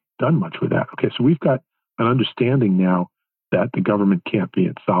done much with that. Okay, so we've got an understanding now that the government can't be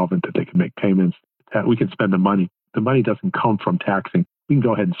insolvent, that they can make payments, that we can spend the money. The money doesn't come from taxing. We can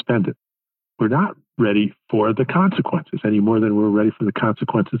go ahead and spend it. We're not ready for the consequences any more than we're ready for the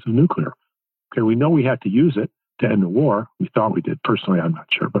consequences of nuclear. Okay, we know we had to use it to end the war. We thought we did. Personally, I'm not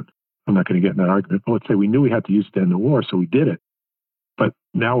sure, but I'm not going to get in that argument. But let's say we knew we had to use it to end the war, so we did it. But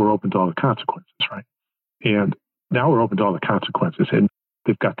now we're open to all the consequences, right? And now we're open to all the consequences. And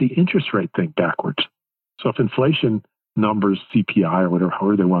they've got the interest rate thing backwards. So if inflation numbers, CPI or whatever,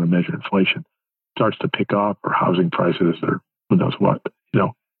 however they want to measure inflation, starts to pick up, or housing prices, or who knows what,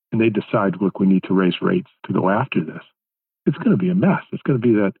 and they decide, look, we need to raise rates to go after this, it's going to be a mess. It's going to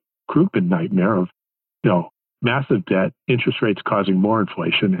be that Krugman nightmare of, massive debt, interest rates causing more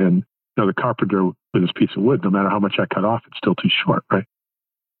inflation, and the carpenter with his piece of wood, no matter how much I cut off, it's still too short, right?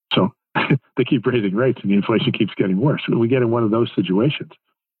 So they keep raising rates and the inflation keeps getting worse. We get in one of those situations.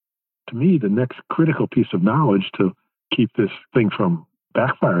 To me, the next critical piece of knowledge to keep this thing from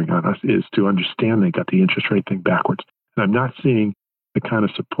backfiring on us is to understand they got the interest rate thing backwards. And I'm not seeing the kind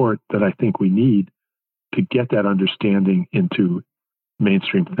of support that I think we need to get that understanding into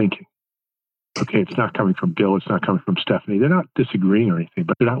mainstream thinking. Okay, it's not coming from Bill, it's not coming from Stephanie. They're not disagreeing or anything,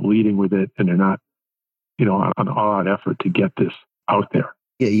 but they're not leading with it, and they're not, on an all-out effort to get this out there.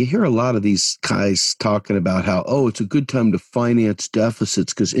 Yeah, you hear a lot of these guys talking about how, it's a good time to finance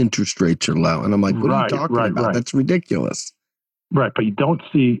deficits because interest rates are low. And I'm like, what are you talking about? Right. That's ridiculous. Right, but you don't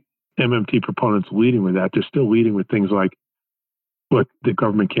see MMT proponents leading with that. They're still leading with things like, look, the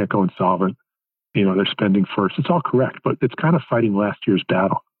government can't go insolvent. They're spending first. It's all correct, but it's kind of fighting last year's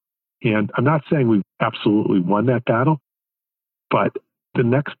battle. And I'm not saying we've absolutely won that battle, but the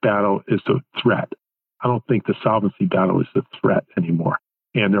next battle is the threat. I don't think the solvency battle is the threat anymore.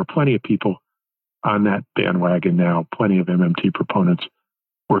 And there are plenty of people on that bandwagon now, plenty of MMT proponents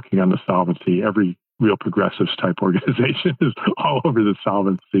working on the solvency. Every real progressives type organization is all over the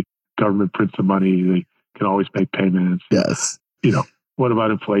solvency. Government prints the money. They can always make payments. Yes. What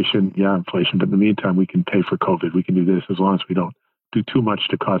about inflation? Yeah, inflation. But in the meantime, we can pay for COVID. We can do this as long as we don't do too much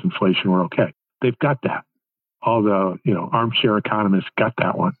to cause inflation. We're okay. They've got that. All the, armchair economists got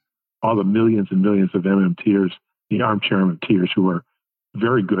that one. All the millions and millions of MMTers, the armchair MMTers who are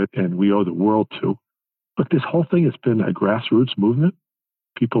very good and we owe the world to. But this whole thing has been a grassroots movement.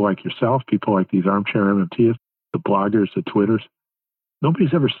 People like yourself, people like these armchair MMTers, the bloggers, the Twitters.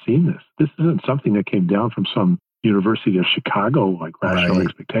 Nobody's ever seen this. This isn't something that came down from some University of Chicago, like Rational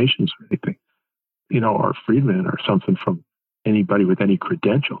Expectations or anything, or Friedman or something from anybody with any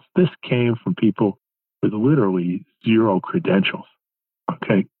credentials. This came from people with literally zero credentials.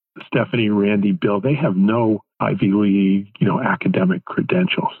 Okay. Stephanie, Randy, Bill, they have no Ivy League, academic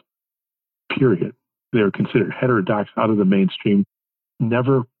credentials, period. They're considered heterodox, out of the mainstream,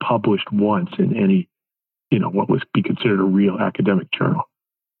 never published once in any, what would be considered a real academic journal.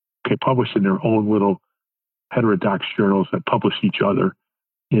 Okay. Published in their own little heterodox journals that publish each other,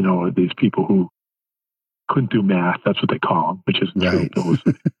 these people who couldn't do math. That's what they call them, which isn't true. Bill was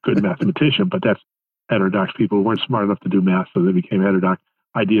a good mathematician, but that's heterodox people who weren't smart enough to do math, so they became heterodox.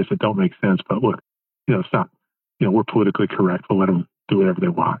 Ideas that don't make sense, but look, it's not, we're politically correct. We'll let them do whatever they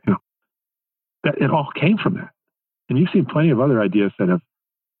want. That it all came from that. And you've seen plenty of other ideas that have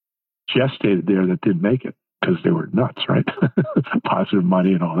gestated there that didn't make it because they were nuts, right? Positive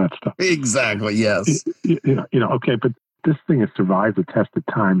money and all that stuff. Exactly. Yes. Okay, but this thing has survived the test of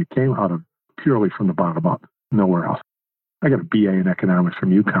time. It came out of purely from the bottom up, nowhere else. I got a BA in economics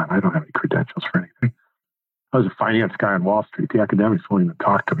from UConn. I don't have any credentials for anything. I was a finance guy on Wall Street. The academics won't even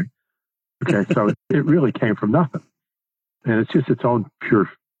talk to me. Okay, so it really came from nothing. And it's just its own pure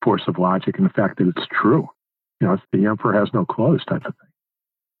force of logic and the fact that it's true. It's the emperor has no clothes type of thing.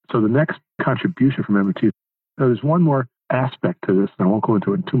 So the next contribution from MMT, there's one more aspect to this, and I won't go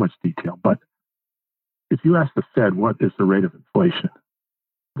into it in too much detail, but if you ask the Fed, what is the rate of inflation?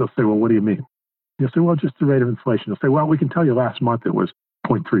 They'll say, well, what do you mean? You'll say, well, just the rate of inflation. They'll say, well, we can tell you last month it was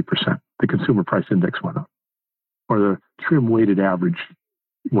 0.3%. The consumer price index went up. Or the trim weighted average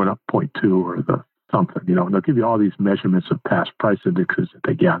went up 0.2 or the something, and they'll give you all these measurements of past price indexes that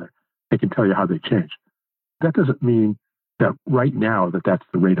they gather. They can tell you how they change. That doesn't mean that right now that's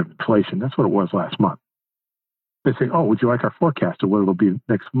the rate of inflation. That's what it was last month. They say, oh, would you like our forecast of what it'll be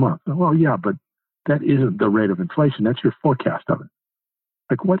next month? Well, yeah, but that isn't the rate of inflation. That's your forecast of it.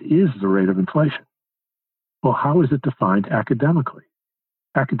 Like, what is the rate of inflation? Well, how is it defined academically?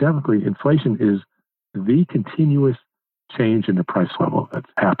 Academically, inflation is the continuous change in the price level that's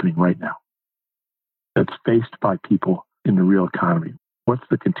happening right now, that's faced by people in the real economy. What's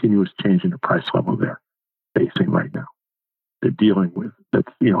the continuous change in the price level they're facing right now? They're dealing with that's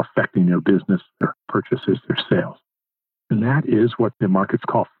affecting their business, their purchases, their sales. And that is what the markets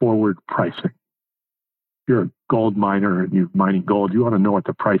call forward pricing. If you're a gold miner and you're mining gold, you want to know what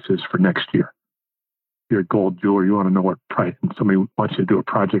the price is for next year. If you're a gold jeweler, you want to know what price, and somebody wants you to do a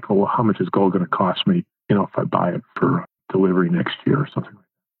project, well, how much is gold going to cost me, if I buy it for delivery next year or something like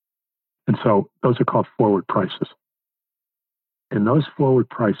that. And so those are called forward prices. And those forward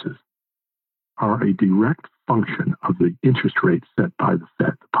prices are a direct function of the interest rate set by the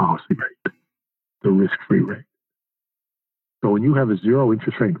Fed, the policy rate, the risk-free rate. So when you have a zero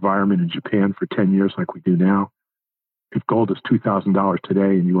interest rate environment in Japan for 10 years like we do now, if gold is $2,000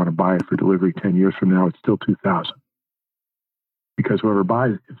 today and you want to buy it for delivery 10 years from now, it's still $2,000. Because whoever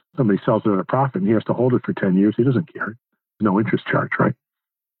buys, if somebody sells it at a profit and he has to hold it for 10 years, he doesn't care. There's no interest charge, right?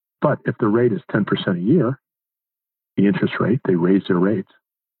 But if the rate is 10% a year, the interest rate, they raise their rates.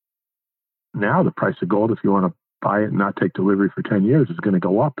 Now the price of gold, if you want to buy it and not take delivery for 10 years, is going to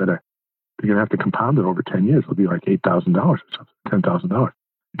go up they're going to have to compound it over 10 years. It'll be like $8,000 or something, $10,000.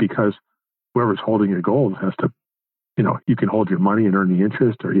 Because whoever's holding your gold has to, you can hold your money and earn the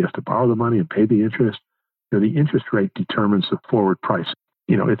interest, or he has to borrow the money and pay the interest. The interest rate determines the forward price.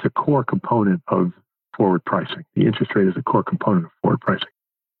 It's a core component of forward pricing. The interest rate is a core component of forward pricing.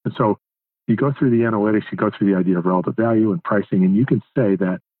 And so you go through the analytics, you go through the idea of relative value and pricing, and you can say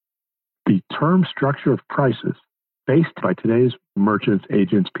that the term structure of prices based by today's merchants,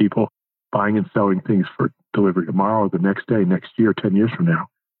 agents, people buying and selling things for delivery tomorrow, the next day, next year, 10 years from now,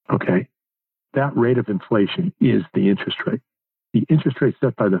 okay, that rate of inflation is the interest rate. The interest rate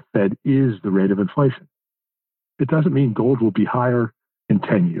set by the Fed is the rate of inflation. It doesn't mean gold will be higher in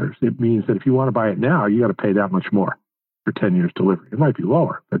 10 years. It means that if you want to buy it now, you got to pay that much more for 10 years delivery. It might be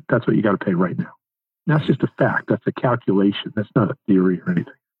lower, but that's what you got to pay right now. And that's just a fact. That's a calculation. That's not a theory or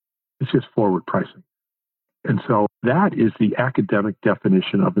anything. It's just forward pricing. And so that is the academic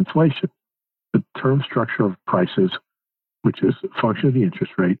definition of inflation. The term structure of prices, which is a function of the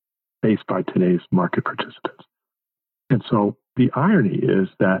interest rate based by today's market participants. And so the irony is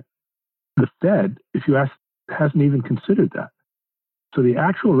that the Fed, if you ask, hasn't even considered that. So the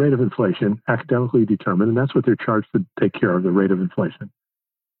actual rate of inflation, academically determined, and that's what they're charged to take care of, the rate of inflation,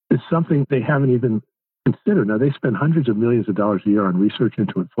 is something they haven't even considered. Now, they spend hundreds of millions of dollars a year on research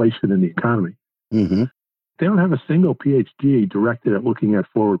into inflation in the economy. Mm-hmm. They don't have a single PhD directed at looking at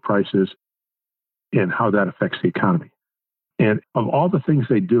forward prices and how that affects the economy. And of all the things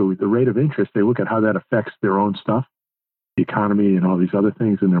they do, the rate of interest, they look at how that affects their own stuff, the economy and all these other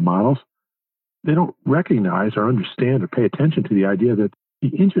things in their models. They don't recognize or understand or pay attention to the idea that the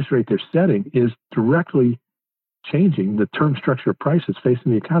interest rate they're setting is directly changing the term structure of prices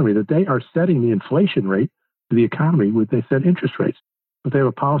facing the economy, that they are setting the inflation rate to the economy when they set interest rates. If they have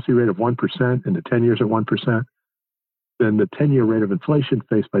a policy rate of 1% and the 10 years at 1%, then the 10-year rate of inflation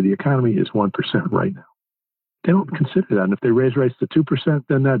faced by the economy is 1% right now. They don't consider that. And if they raise rates to 2%,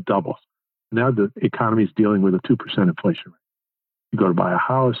 then that doubles. Now the economy is dealing with a 2% inflation rate. You go to buy a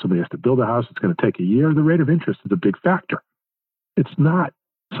house, somebody has to build a house, it's going to take a year. The rate of interest is a big factor. It's not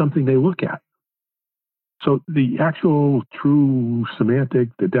something they look at. So the actual true semantic,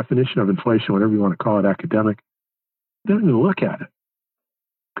 the definition of inflation, whatever you want to call it, academic, they don't even look at it.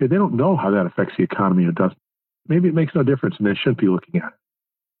 Okay, they don't know how that affects the economy or doesn't. Maybe it makes no difference and they shouldn't be looking at it.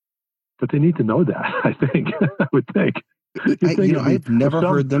 But they need to know that, I think. I would think. I've never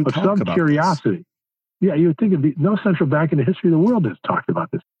heard them talk about curiosity. This. Yeah, you would think no central bank in the history of the world has talked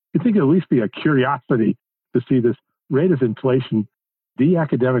about this. You'd think it'd at least be a curiosity to see this rate of inflation, the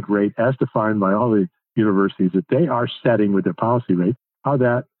academic rate as defined by all the universities that they are setting with their policy rate, how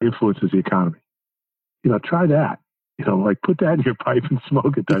that influences the economy. Try that. Put that in your pipe and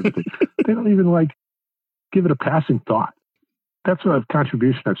smoke it type of thing. They don't even give it a passing thought. That's a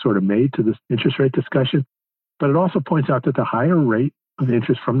contribution I've sort of made to this interest rate discussion. But it also points out that the higher rate of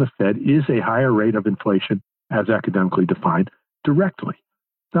interest from the Fed is a higher rate of inflation as academically defined directly.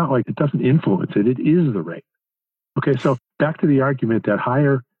 It's not like it doesn't influence it. It is the rate. Okay, so back to the argument that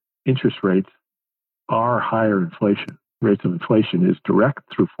higher interest rates are higher inflation. Rates of inflation is direct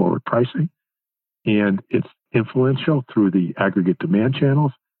through forward pricing, and it's influential through the aggregate demand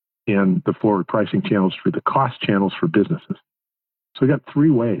channels and the forward pricing channels through the cost channels for businesses. So we got three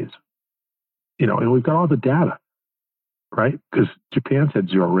ways, and we've got all the data, right? Because Japan's had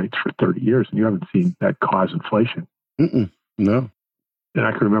zero rates for 30 years, and you haven't seen that cause inflation. No. And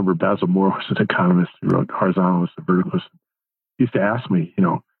I can remember Basil Moore was an economist who wrote Horizontalist and Verticalist. He used to ask me,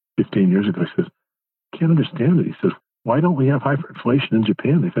 15 years ago, he says, I can't understand it. He says, why don't we have hyperinflation in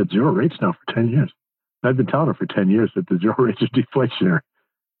Japan? They've had zero rates now for 10 years. And I've been telling her for 10 years that the zero rates are deflationary.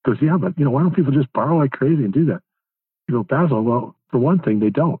 He goes, yeah, but, why don't people just borrow like crazy and do that? Basil, well, for one thing, they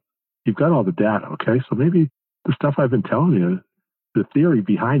don't. You've got all the data, okay? So maybe the stuff I've been telling you, the theory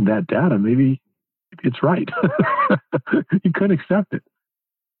behind that data, maybe it's right. You couldn't accept it.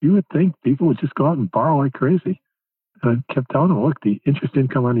 You would think people would just go out and borrow like crazy. And I kept telling them, look, the interest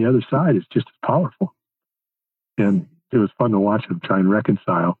income on the other side is just as powerful. And it was fun to watch him try and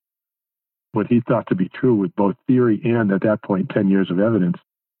reconcile what he thought to be true with both theory and, at that point, 10 years of evidence.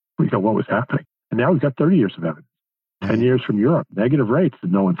 What was happening. And now we've got 30 years of evidence. 10 years from Europe, negative rates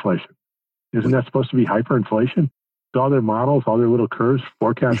and no inflation. Isn't that supposed to be hyperinflation? All their models, all their little curves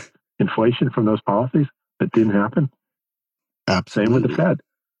forecast inflation from those policies. That didn't happen. Absolutely. Same with the Fed.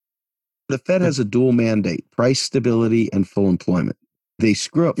 The Fed has a dual mandate, price stability and full employment. They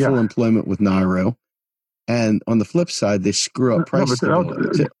screw up full employment with NIRO. And on the flip side, they screw up price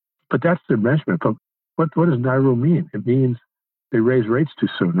stability too. But that's their measurement. But what does NIRO mean? It means they raise rates too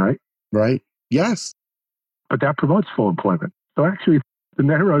soon, right? Right. Yes. But that promotes full employment. So actually, the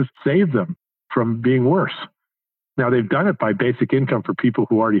NIROs saved them from being worse. Now, they've done it by basic income for people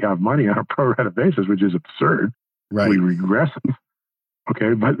who already have money on a pro rata basis, which is absurd. Right. Regressive.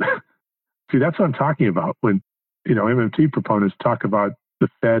 Okay, but see, that's what I'm talking about. When, MMT proponents talk about the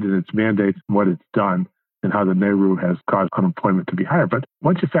Fed and its mandates and what it's done and how the NIRO has caused unemployment to be higher. But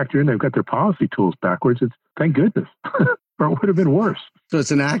once you factor in they've got their policy tools backwards, it's thank goodness. Or it would have been worse. So it's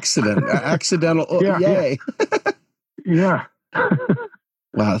an accident. Accidental. Oh, yeah, yay. Yeah.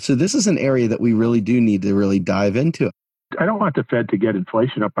 Wow. So this is an area that we really do need to really dive into. I don't want the Fed to get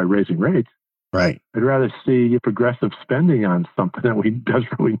inflation up by raising rates. Right. I'd rather see progressive spending on something that we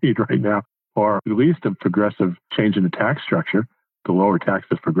desperately need right now, or at least a progressive change in the tax structure to lower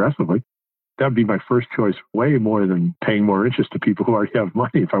taxes progressively. That would be my first choice, way more than paying more interest to people who already have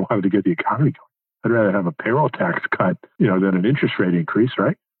money if I wanted to get the economy going. I'd rather have a payroll tax cut, than an interest rate increase,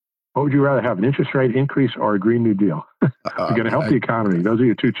 right? What would you rather have, an interest rate increase or a Green New Deal? You're going to help the economy. Those are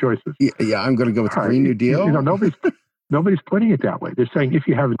your two choices. Yeah, I'm going to go with the Green New Deal. Nobody's putting it that way. They're saying if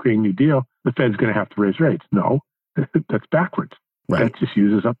you have a Green New Deal, the Fed's going to have to raise rates. No, that's backwards. Right. That just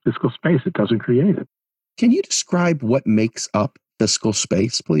uses up fiscal space. It doesn't create it. Can you describe what makes up fiscal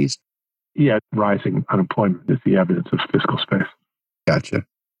space, please? Yeah, rising unemployment is the evidence of fiscal space. Gotcha.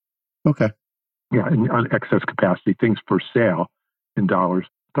 Okay. Yeah, and on excess capacity, things for sale in dollars.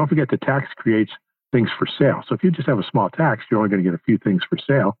 Don't forget the tax creates things for sale. So if you just have a small tax, you're only going to get a few things for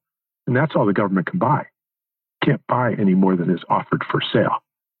sale, and that's all the government can buy. Can't buy any more than is offered for sale.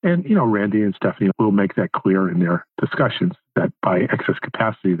 And, Randy and Stephanie will make that clear in their discussions that by excess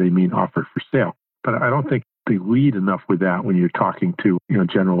capacity, they mean offered for sale. But I don't think they lead enough with that when you're talking to,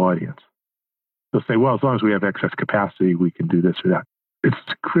 general audience. They'll say, well, as long as we have excess capacity, we can do this or that. It's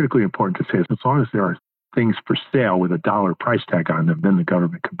critically important to say, as long as there are things for sale with a dollar price tag on them, then the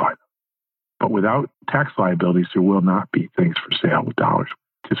government can buy them. But without tax liabilities, there will not be things for sale with dollars.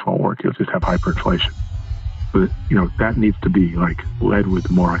 It just won't work. You'll just have hyperinflation. But, that needs to be led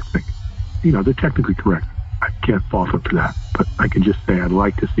with more, I think. They're technically correct. I can't fault them for that. But I can just say I'd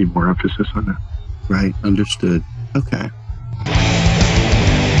like to see more emphasis on that. Right. Understood. Okay.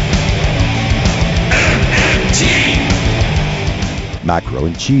 Macro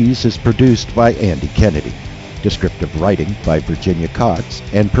and Cheese is produced by Andy Kennedy. Descriptive writing by Virginia Cox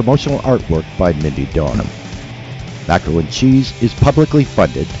and promotional artwork by Mindy Donham. Macro and Cheese is publicly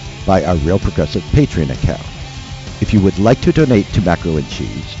funded by our Real Progressive Patreon account. If you would like to donate to Macro and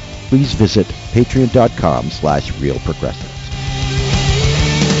Cheese, please visit patreon.com/realprogressive.